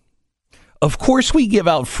 Of course, we give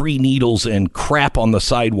out free needles and crap on the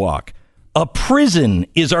sidewalk. A prison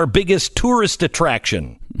is our biggest tourist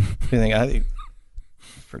attraction. I think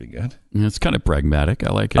that's pretty good. It's kind of pragmatic.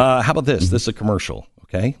 I like it. How about this? This is a commercial,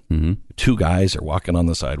 okay? Two guys are walking on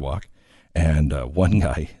the sidewalk, and one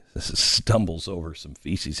guy stumbles over some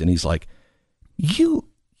feces, and he's like, you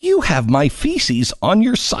have my feces on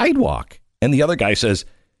your sidewalk. And the other guy says,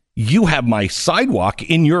 you have my sidewalk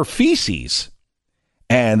in your feces.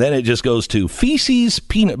 And then it just goes to feces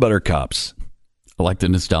peanut butter cups. I like the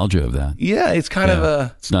nostalgia of that. Yeah, it's kind of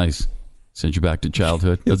a... It's nice. Sends you back to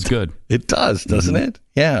childhood. That's good. It does, doesn't it?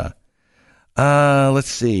 Yeah. Let's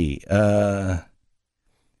see. We're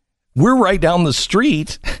right down the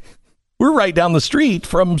street. We're right down the street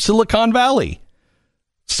from Silicon Valley.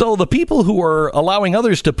 So the people who are allowing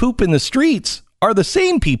others to poop in the streets are the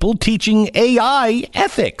same people teaching AI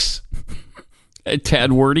ethics. A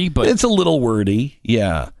tad wordy, but... It's a little wordy,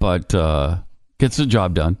 yeah. But gets the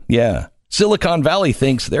job done. Yeah. Silicon Valley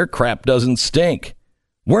thinks their crap doesn't stink.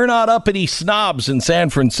 We're not uppity snobs in San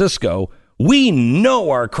Francisco. We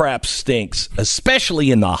know our crap stinks,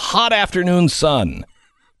 especially in the hot afternoon sun.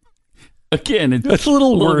 Again, it's a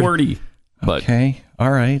little wordy. But okay,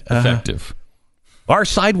 all right. Effective. Our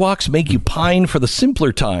sidewalks make you pine for the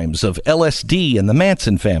simpler times of LSD and the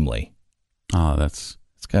Manson family. Oh, it's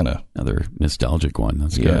kind of another nostalgic one.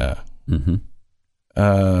 That's good.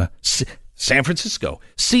 Yeah. San Francisco.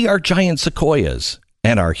 See our giant sequoias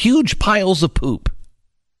and our huge piles of poop.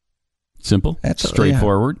 Simple. That's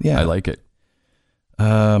straightforward. Yeah. I like it.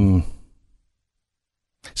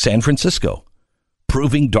 San Francisco.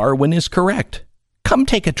 Proving Darwin is correct. Come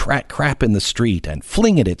take a crap in the street and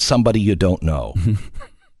fling it at somebody you don't know.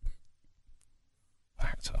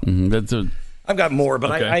 I've got more,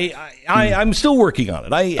 but okay. I'm still working on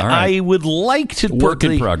it. I would like to work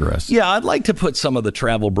in progress. Yeah, I'd like to put some of the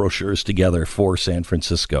travel brochures together for San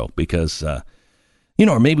Francisco because,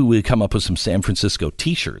 or maybe we come up with some San Francisco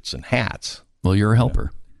T-shirts and hats. Well, you're a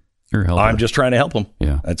helper. You're a helper. I'm just trying to help them.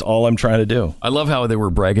 Yeah, that's all I'm trying to do. I love how they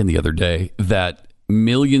were bragging the other day that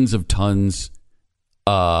millions of tons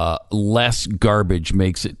less garbage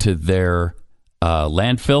makes it to their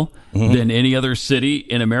landfill than any other city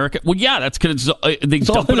in America. Well, yeah, that's because they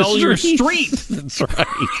dump it all in your street. That's right.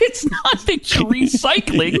 It's not that you're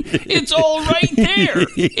recycling. It's all right there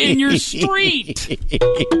in your street.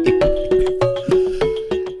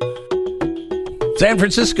 San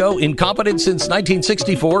Francisco, incompetent since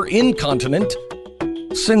 1964, incontinent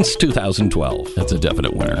since 2012. That's a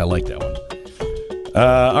definite winner. I like that one.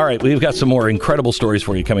 All right, we've got some more incredible stories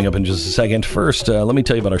for you coming up in just a second. First, let me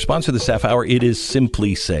tell you about our sponsor this half hour. It is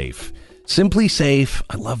Simply Safe. Simply Safe,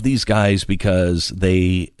 I love these guys because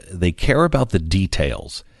they care about the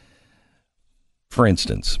details. For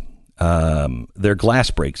instance, their glass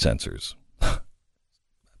break sensors. Pat,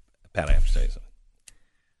 I have to tell you something.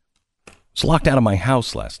 I was locked out of my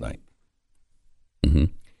house last night.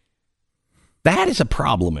 That is a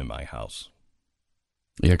problem in my house.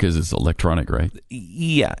 Yeah, because it's electronic, right?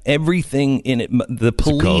 Yeah, everything in it. The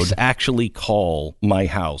police actually call my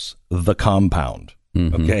house the compound.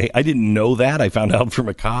 Okay, I didn't know that. I found out from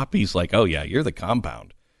a cop. He's like, "Oh yeah, you're the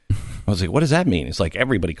compound." I was like, "What does that mean?" It's like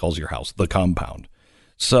everybody calls your house the compound.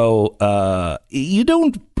 So you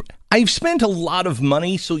don't. I've spent a lot of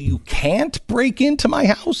money, so you can't break into my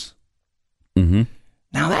house. Mm-hmm.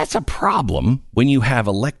 Now that's a problem when you have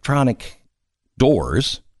electronic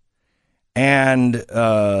doors, and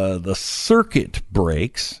the circuit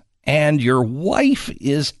breaks, and your wife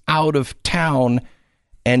is out of town.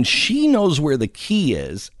 And she knows where the key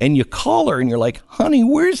is, and you call her and you're like, "Honey,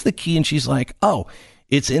 where's the key?" And she's like, "Oh,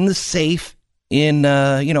 it's in the safe in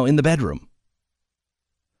the bedroom."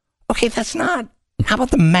 Okay, that's not. How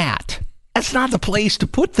about the mat? That's not the place to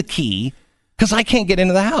put the key because I can't get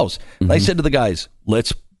into the house. Mm-hmm. I said to the guys,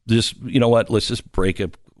 "Let's just break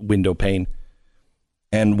a window pane."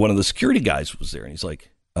 And one of the security guys was there, and he's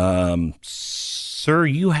like, "Sir,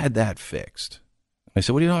 you had that fixed." I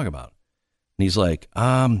said, "What are you talking about?" And he's like,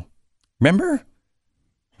 remember?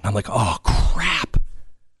 I'm like, oh, crap.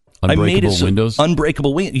 Unbreakable windows?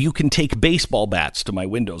 Unbreakable windows. You can take baseball bats to my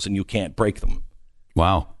windows and you can't break them.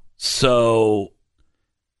 Wow. So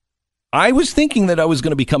I was thinking that I was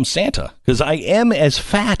going to become Santa because I am as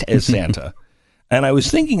fat as Santa. And I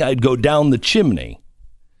was thinking I'd go down the chimney.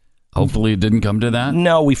 Hopefully it didn't come to that.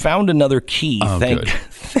 No, we found another key. Oh,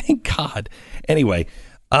 Thank God. Anyway.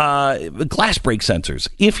 Glass break sensors.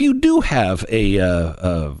 If you do have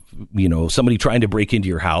somebody trying to break into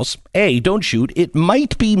your house, don't shoot. It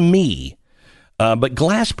might be me. But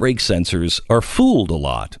glass break sensors are fooled a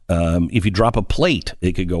lot. If you drop a plate,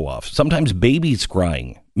 it could go off. Sometimes babies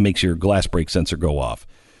crying makes your glass break sensor go off.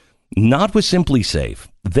 Not with Simply Safe.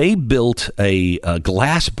 They built a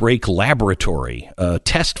glass break laboratory,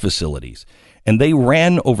 test facilities. And they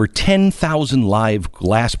ran over 10,000 live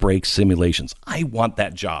glass break simulations. I want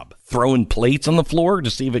that job. Throwing plates on the floor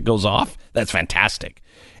to see if it goes off? That's fantastic.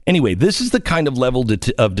 Anyway, this is the kind of level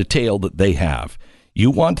of detail that they have.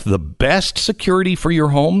 You want the best security for your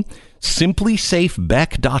home?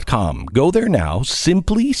 SimpliSafeBeck.com. Go there now,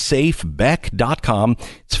 SimpliSafeBeck.com.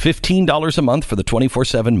 It's $15 a month for the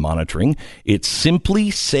 24/7 monitoring. It's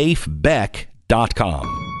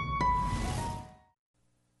SimpliSafeBeck.com.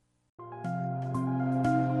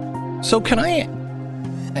 So can I,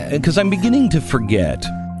 because I'm beginning to forget,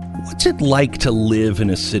 what's it like to live in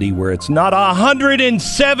a city where it's not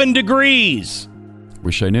 107 degrees?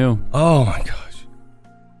 Wish I knew. Oh, my gosh.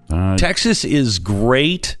 Texas is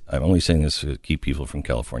great. I'm only saying this to keep people from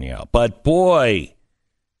California out. But, boy.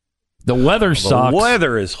 The weather sucks. The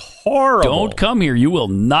weather is horrible. Don't come here. You will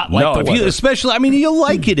not like the weather. Especially, you'll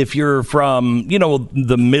like it if you're from,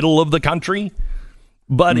 the middle of the country.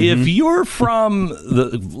 But if you're from,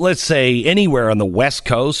 let's say, anywhere on the West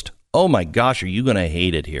Coast, oh my gosh, are you going to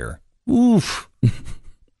hate it here? Oof.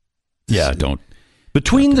 Yeah, don't.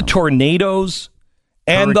 Between the tornadoes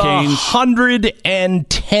and hurricanes. The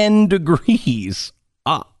 110 degrees,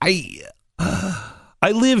 I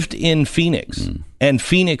lived in Phoenix, and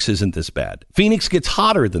Phoenix isn't this bad. Phoenix gets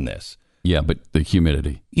hotter than this. Yeah, but the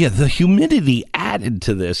humidity. Yeah, the humidity added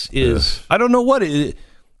to this is, I don't know what it is.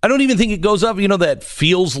 I don't even think it goes up, that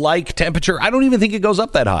feels like temperature. I don't even think it goes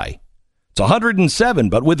up that high. It's 107,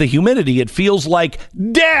 but with the humidity, it feels like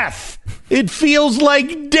death. It feels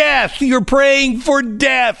like death. You're praying for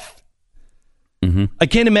death. Mm-hmm. I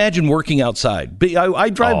can't imagine working outside. I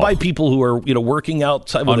drive by people who are, working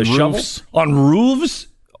outside with a shovel. On roofs?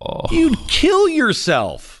 Oh. You'd kill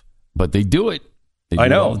yourself. But they do it. They do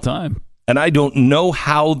it all the time. And I don't know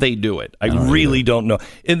how they do it. I really don't know.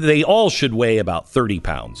 And they all should weigh about 30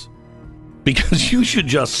 pounds because you should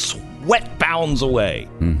just sweat pounds away.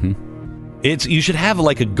 Mm-hmm. You should have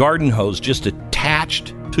like a garden hose just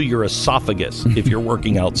attached to your esophagus if you're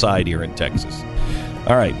working outside here in Texas.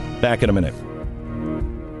 All right, back in a minute.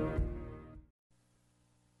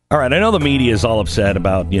 All right, I know the media is all upset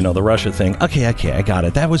about, the Russia thing. Okay, I got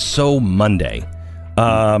it. That was so Monday.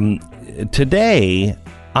 Today,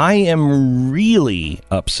 I am really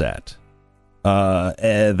upset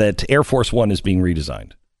that Air Force One is being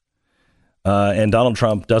redesigned. And Donald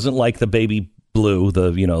Trump doesn't like the baby blue,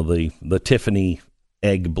 the Tiffany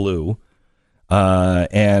egg blue,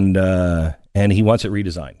 and he wants it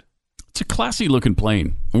redesigned. It's a classy looking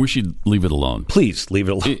plane. We should leave it alone. Please leave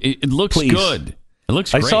it alone. It looks good. It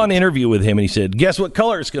looks great. I saw an interview with him, and he said, "Guess what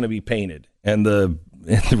color it's going to be painted?" And the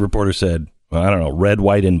reporter said, well, I don't know, red,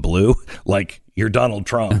 white, and blue. Like you're Donald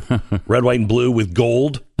Trump. Red, white, and blue with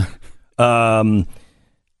gold.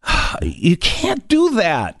 You can't do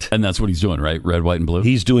that. And that's what he's doing, right? Red, white, and blue?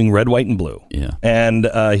 He's doing red, white, and blue. Yeah. And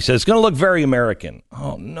he says it's going to look very American.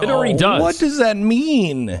 Oh, no. It already does. What does that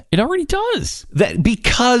mean? It already does.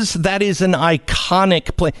 Because that is an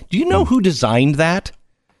iconic plane. Do you know who designed that?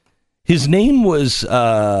 His name was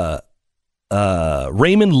Raymond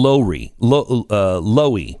Loewy.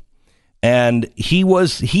 And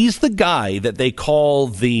he's the guy that they call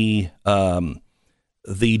the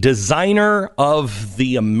designer of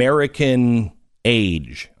the American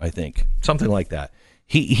age, I think. Something like that.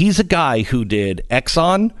 He's a guy who did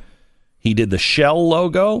Exxon. He did the Shell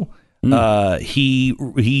logo.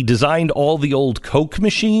 He designed all the old Coke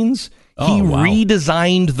machines. He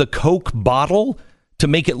redesigned the Coke bottle to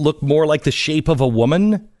make it look more like the shape of a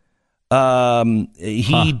woman.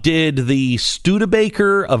 He did the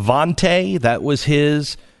Studebaker Avante. That was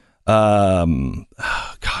his.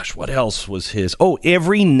 Gosh, what else was his? Oh,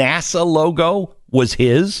 every NASA logo was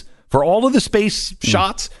his for all of the space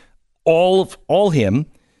shots. All him.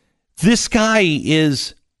 This guy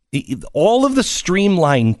is all of the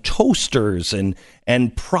streamlined toasters and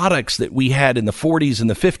products that we had in the 40s and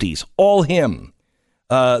the 50s. All him.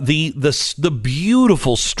 The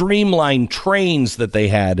beautiful streamlined trains that they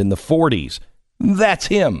had in the 40s. That's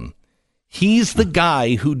him. He's the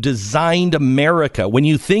guy who designed America. When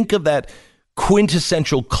you think of that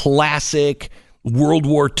quintessential classic World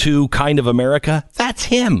War II kind of America, that's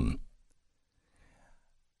him.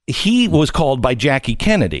 He was called by Jackie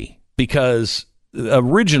Kennedy because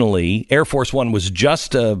originally Air Force One was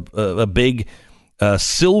just a big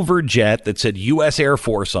silver jet that said U.S. Air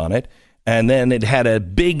Force on it. And then it had a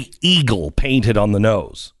big eagle painted on the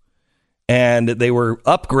nose. And they were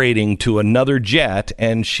upgrading to another jet.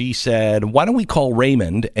 And she said, why don't we call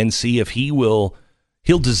Raymond and see if he'll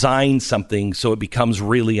design something so it becomes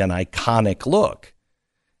really an iconic look.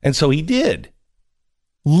 And so he did.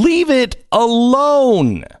 Leave it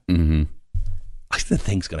alone. Mm-hmm. The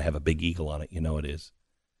thing's going to have a big eagle on it. You know it is.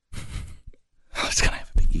 It's going to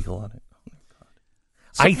have a big eagle on it.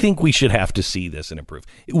 I think we should have to see this and improve.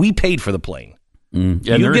 We paid for the plane.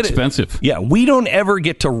 Yeah, they're expensive. Yeah, we don't ever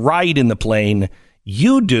get to ride in the plane.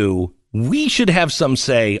 You do. We should have some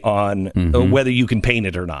say on whether you can paint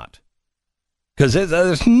it or not. Because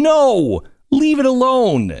there's leave it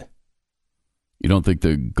alone. You don't think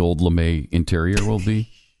the gold lame interior will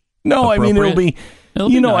be? No, I mean, it'll be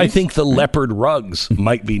nice. I think the leopard rugs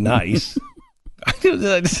might be nice.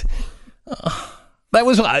 That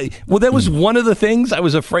was one of the things I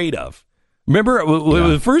was afraid of. Remember,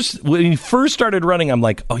 when he first started running, I'm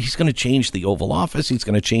like, oh, he's going to change the Oval Office. He's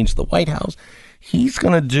going to change the White House. He's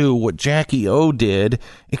going to do what Jackie O did,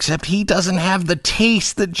 except he doesn't have the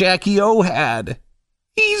taste that Jackie O had.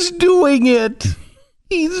 He's doing it.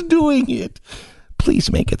 He's doing it.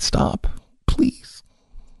 Please make it stop. Please.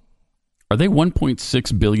 Are they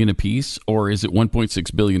 $1.6 billion apiece, or is it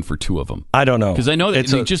 $1.6 billion for two of them? I don't know. Because I know that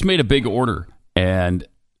they just made a big order. And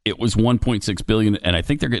it was $1.6 billion, and I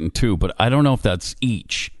think they're getting two, but I don't know if that's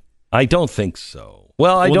each. I don't think so.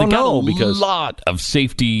 Well, I don't know because a lot of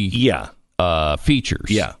safety features.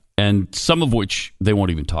 Yeah. And some of which they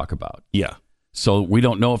won't even talk about. Yeah. So we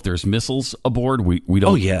don't know if there's missiles aboard. We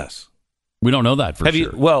don't. Oh, yes. We don't know that for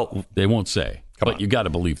sure. Well, they won't say. But you got to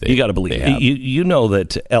believe they. You got to believe. You know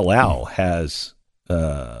that El Al has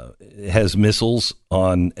missiles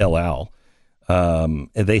on El Al.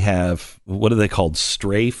 They have, what are they called?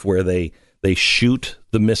 Strafe, where they shoot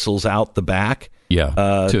the missiles out the back. Yeah,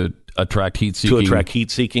 to attract heat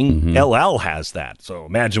seeking. Mm-hmm. El Al has that. So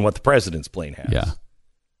imagine what the president's plane has. Yeah.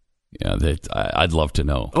 Yeah, I'd love to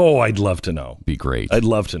know. Oh, I'd love to know. Be great. I'd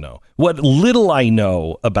love to know. What little I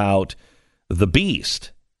know about the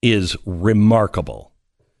Beast is remarkable.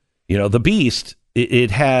 You know, the Beast,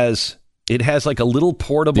 it has like a little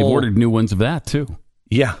portable. They've ordered new ones of that too.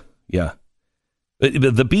 Yeah, yeah.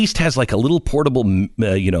 The Beast has like a little portable,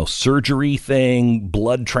 surgery thing,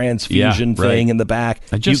 blood transfusion thing in the back.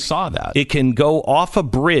 I just saw that. It can go off a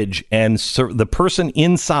bridge and the person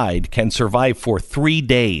inside can survive for 3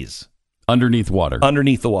 days. Underneath water.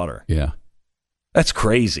 Underneath the water. Yeah. That's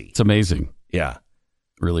crazy. It's amazing. Yeah.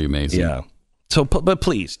 Really amazing. Yeah. So, but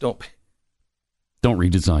please don't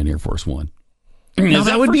redesign Air Force One.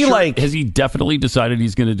 That would be like. Has he definitely decided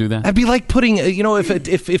he's going to do that? That'd be like putting,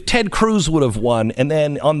 if Ted Cruz would have won, and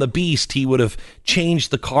then on the Beast he would have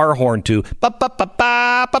changed the car horn to ba ba ba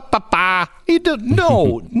ba ba ba ba.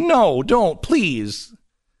 No, don't, please,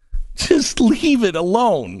 just leave it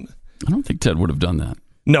alone. I don't think Ted would have done that.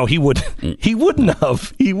 No, he would. He wouldn't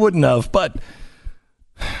have. He wouldn't have. But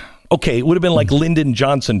okay, it would have been like Lyndon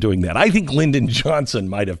Johnson doing that. I think Lyndon Johnson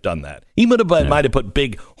might have done that. He might have put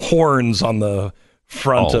big horns on the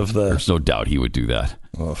front of the... There's no doubt he would do that.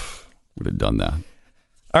 Oof. Would have done that.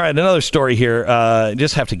 All right, another story here.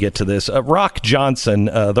 Just have to get to this. Rock Johnson,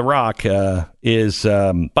 The Rock, is,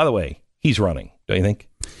 by the way, he's running, don't you think?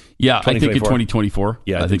 Yeah, I think in 2024.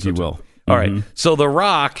 Yeah, I think he will. All right. So The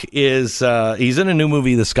Rock is, he's in a new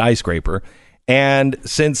movie, The Skyscraper. And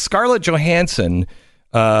since Scarlett Johansson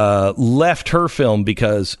left her film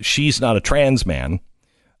because she's not a trans man,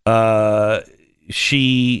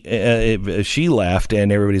 she left,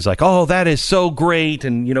 and everybody's like, oh, that is so great,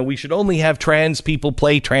 and we should only have trans people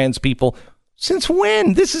play trans people. Since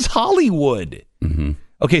when? This is Hollywood.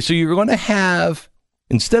 Okay, so you're going to have,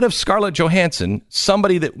 instead of Scarlett Johansson,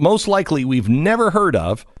 somebody that most likely we've never heard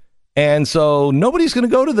of, and so nobody's going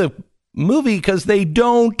to go to the movie because they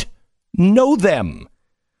don't know them.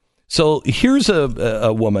 So here's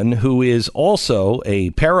a woman who is also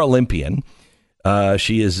a Paralympian.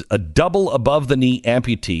 She is a double above the knee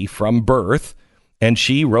amputee from birth, and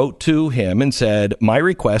she wrote to him and said, my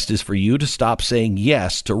request is for you to stop saying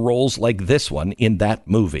yes to roles like this one in that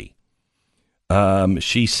movie.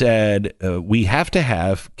 She said, we have to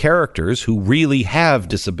have characters who really have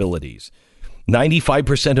disabilities.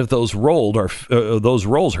 95% of those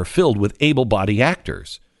roles are filled with able-bodied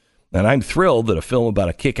actors. And I'm thrilled that a film about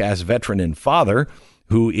a kick-ass veteran and father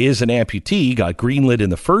who is an amputee got greenlit in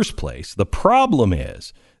the first place. The problem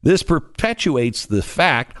is this perpetuates the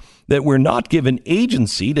fact that we're not given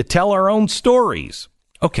agency to tell our own stories.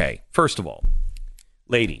 Okay, first of all,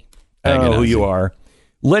 lady, I don't know who you are.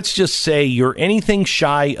 Let's just say you're anything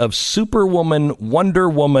shy of Superwoman, Wonder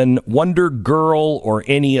Woman, Wonder Girl, or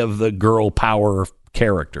any of the girl power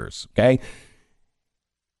characters, okay?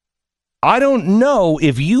 I don't know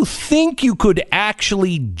if you think you could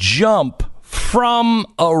actually jump from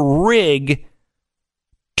a rig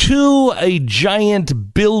to a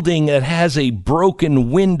giant building that has a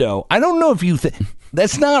broken window. I don't know if you think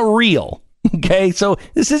that's not real. Okay, so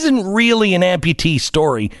this isn't really an amputee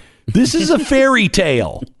story. This is a fairy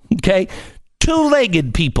tale. Okay,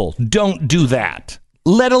 two-legged people don't do that,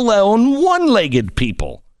 let alone one-legged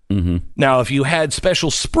people. Now, if you had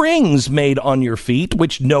special springs made on your feet,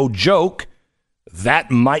 which no joke, that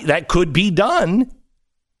could be done.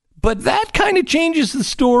 But that kind of changes the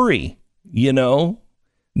story,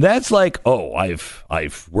 That's like, oh,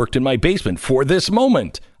 I've worked in my basement for this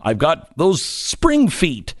moment. I've got those spring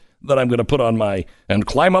feet that I'm going to put on and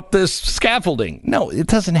climb up this scaffolding. No, it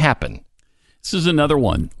doesn't happen. This is another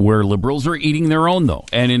one where liberals are eating their own, though.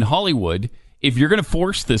 And in Hollywood, if you're going to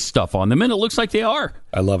force this stuff on them, and it looks like they are.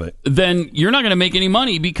 I love it. Then you're not going to make any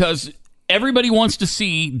money because everybody wants to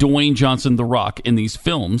see Dwayne Johnson, The Rock, in these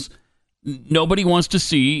films. Nobody wants to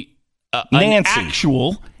see an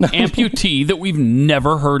actual amputee that we've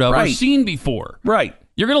never heard of or seen before. Right.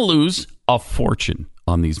 You're going to lose a fortune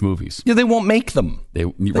on these movies. Yeah, they won't make them. They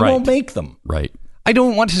won't make them. Right. I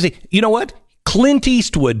don't want to say, you know what? Clint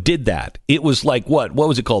Eastwood did that. It was like, what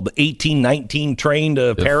was it called? The 1819 train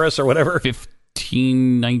to Paris or whatever?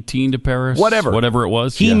 1519 to Paris? Whatever it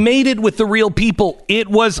was. He made it with the real people. It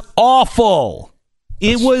was awful.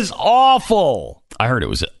 It was awful. I heard it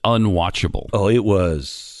was unwatchable. Oh, it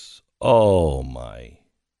was. Oh, my.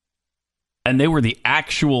 And they were the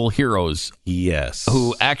actual heroes. Yes.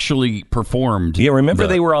 Who actually performed. Yeah, remember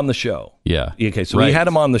they were on the show. Yeah. Okay, so we had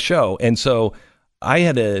them on the show. And so I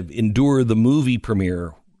had to endure the movie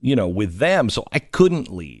premiere, with them. So I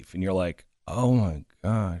couldn't leave. And you're like, oh, my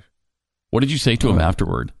gosh. What did you say to him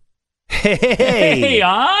afterward? Hey,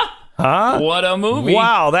 huh? What a movie.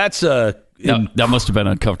 Wow, that's a... that must have been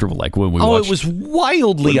uncomfortable. Like when we watched, it was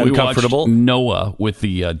wildly uncomfortable. Noah with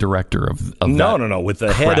the director of no, with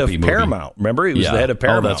the head of Paramount. Remember, he was the head of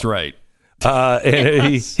Paramount. Oh, that's right.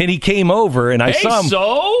 And he came over, and I saw him.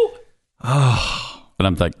 And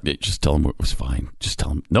I'm like, just tell him it was fine. Just tell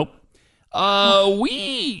him, nope.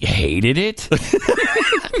 We hated it.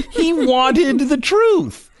 He wanted the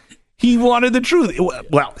truth.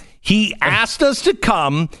 Well, he asked us to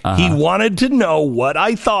come. He wanted to know what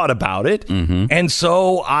I thought about it. And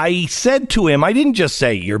so I said to him, I didn't just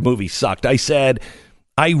say your movie sucked. I said,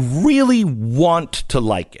 I really want to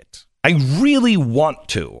like it. I really want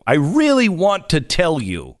to. I really want to tell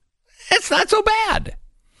you it's not so bad.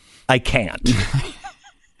 I can't.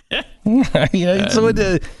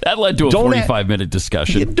 That led to a 45-minute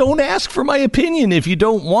discussion. You don't ask for my opinion if you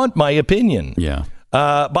don't want my opinion. Yeah.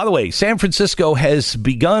 By the way, San Francisco has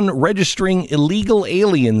begun registering illegal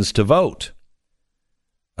aliens to vote.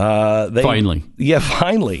 Finally. Yeah,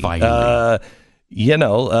 finally. They're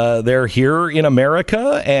here in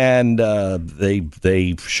America, and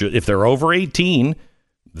they should, if they're over 18,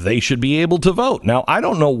 they should be able to vote. Now, I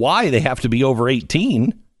don't know why they have to be over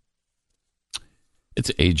 18.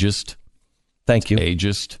 It's ageist. Thank you.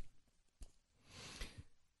 Ageist.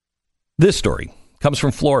 This story comes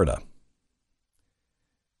from Florida.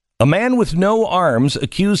 A man with no arms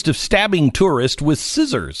accused of stabbing tourist with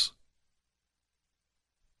scissors.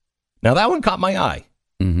 Now, that one caught my eye.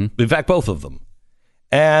 Mm-hmm. In fact, both of them.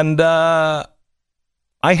 And I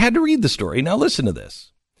had to read the story. Now, listen to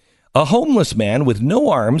this. A homeless man with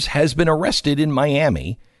no arms has been arrested in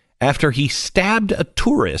Miami after he stabbed a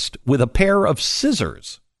tourist with a pair of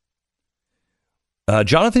scissors.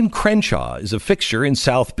 Jonathan Crenshaw is a fixture in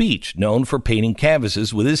South Beach, known for painting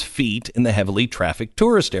canvases with his feet in the heavily trafficked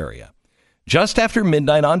tourist area. Just after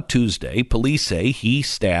midnight on Tuesday, police say he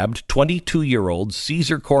stabbed 22-year-old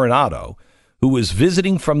Cesar Coronado, who was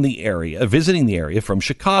visiting the area from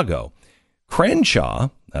Chicago. Crenshaw,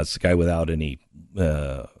 that's the guy without any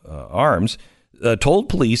arms, told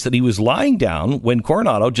police that he was lying down when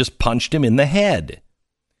Coronado just punched him in the head.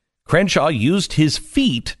 Crenshaw used his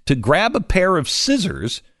feet to grab a pair of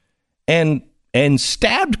scissors and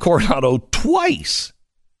stabbed Coronado twice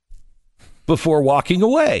before walking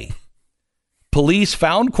away. Police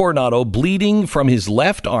found Coronado bleeding from his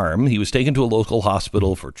left arm. He was taken to a local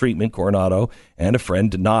hospital for treatment. Coronado and a friend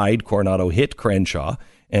denied Coronado hit Crenshaw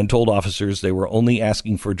and told officers they were only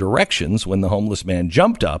asking for directions when the homeless man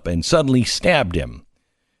jumped up and suddenly stabbed him.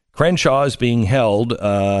 Crenshaw is being held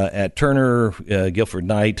at Turner Guilford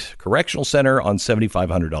Knight Correctional Center on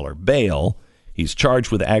 $7,500 bail. He's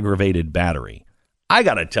charged with aggravated battery. I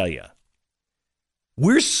got to tell you,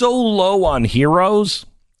 we're so low on heroes,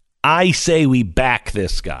 I say we back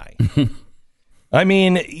this guy. I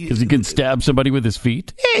mean, because he can stab somebody with his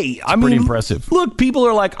feet. Hey, pretty impressive. Look, people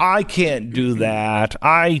are like, I can't do that.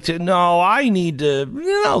 I need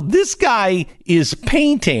to. This guy is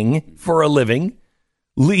painting for a living.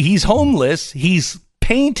 He's homeless. He's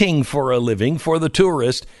painting for a living for the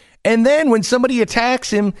tourist. And then when somebody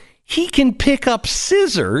attacks him, he can pick up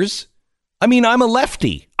scissors. I mean, I'm a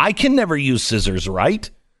lefty. I can never use scissors, right?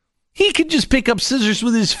 He could just pick up scissors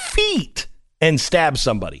with his feet and stab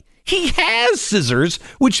somebody. He has scissors,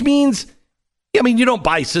 which means, you don't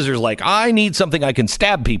buy scissors like, I need something I can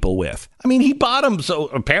stab people with. I mean, he bought them, so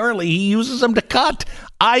apparently he uses them to cut.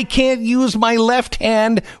 I can't use my left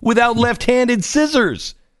hand without left-handed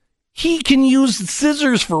scissors. He can use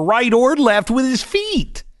scissors for right or left with his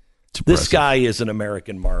feet. This guy is an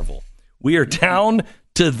American marvel. We are down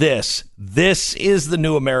to this. This is the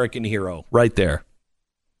new American hero right there.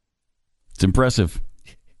 It's impressive.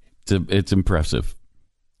 It's impressive.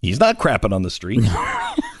 He's not crapping on the street.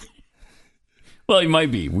 Well, he might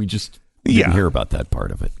be. We just didn't hear about that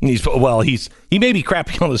part of it. He may be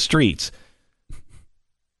crapping on the streets.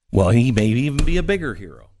 Well, he may even be a bigger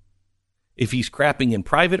hero. If he's crapping in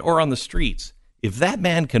private or on the streets, if that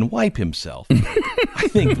man can wipe himself, I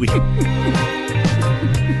think we...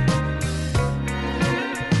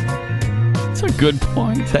 That's a good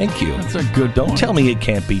point. Thank you. That's a good Don't point. tell me it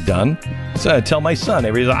can't be done. So I tell my son,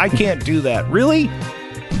 everybody's like, I can't do that. Really?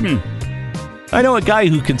 I know a guy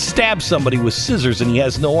who can stab somebody with scissors and he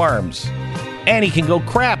has no arms. And he can go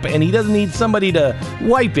crap and he doesn't need somebody to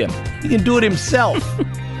wipe him. He can do it himself.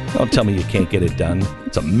 Don't tell me you can't get it done.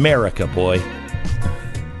 It's America, boy.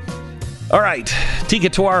 All right. Tika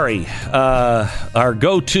Tiwari, our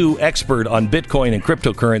go-to expert on Bitcoin and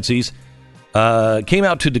cryptocurrencies, came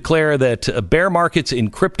out to declare that bear markets in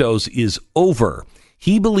cryptos is over.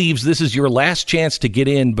 He believes this is your last chance to get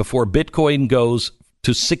in before Bitcoin goes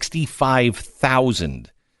to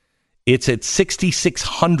 65,000. It's at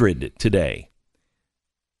 6,600 today.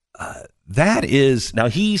 That is now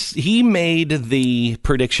he made the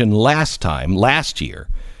prediction last year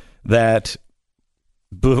that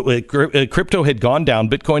crypto had gone down,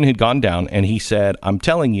 Bitcoin had gone down, and he said, I'm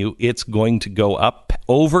telling you, it's going to go up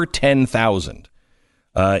over 10,000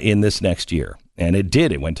 in this next year. And it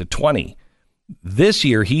did. It went to 20. This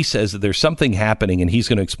year, he says that there's something happening, and he's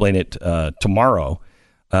going to explain it tomorrow.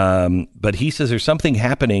 But he says there's something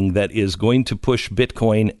happening that is going to push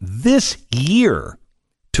Bitcoin this year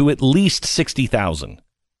to at least 60,000.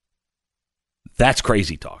 That's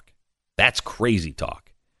crazy talk.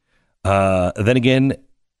 Then again,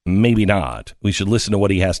 maybe not. We should listen to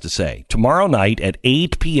what he has to say. Tomorrow night at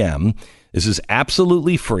 8 p.m., this is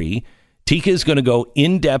absolutely free. Tika is going to go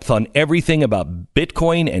in depth on everything about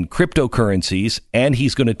Bitcoin and cryptocurrencies, and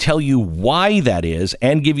he's going to tell you why that is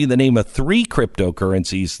and give you the name of 3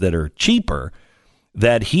 cryptocurrencies that are cheaper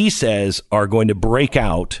that he says are going to break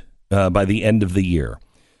out by the end of the year.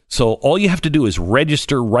 So all you have to do is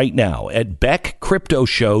register right now at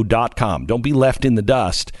beckcryptoshow.com. Don't be left in the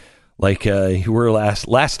dust like you were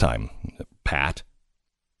last time, Pat.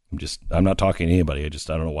 I'm not talking to anybody. I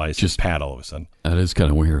don't know why it's just Pat all of a sudden. That is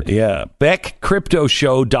kind of weird. Yeah.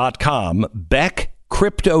 BeckCryptoShow.com.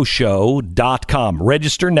 BeckCryptoShow.com.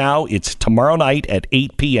 Register now. It's tomorrow night at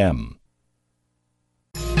 8 p.m.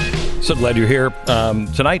 So glad you're here.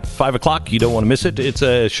 Tonight, 5 o'clock. You don't want to miss it. It's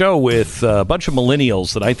a show with a bunch of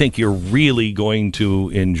millennials that I think you're really going to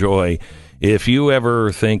enjoy. If you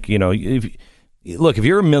ever think, if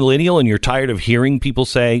you're a millennial and you're tired of hearing people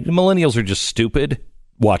say millennials are just stupid,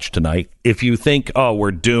 watch tonight. If you think, we're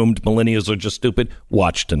doomed, millennials are just stupid,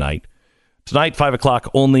 watch tonight. Tonight, 5 o'clock,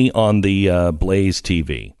 only on the Blaze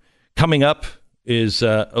TV. Coming up is,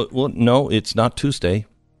 no, it's not Tuesday.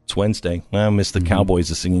 It's Wednesday. I missed the Cowboys,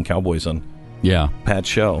 the singing Cowboys on Pat's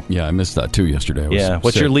show. Yeah, I missed that too yesterday.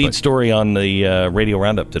 What's your lead story on the radio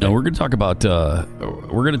roundup today? No, we're going to talk about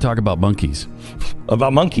monkeys.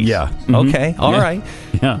 About monkeys? Yeah. Mm-hmm. Okay. All right.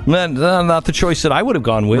 Yeah. Not the choice that I would have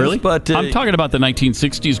gone with. Really? But I'm talking about the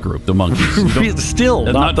 1960s group, the Monkees. Still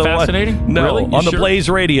not the fascinating? One. No, really? on the Blaze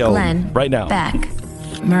Radio Glenn right now. Beck,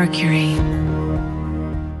 Mercury.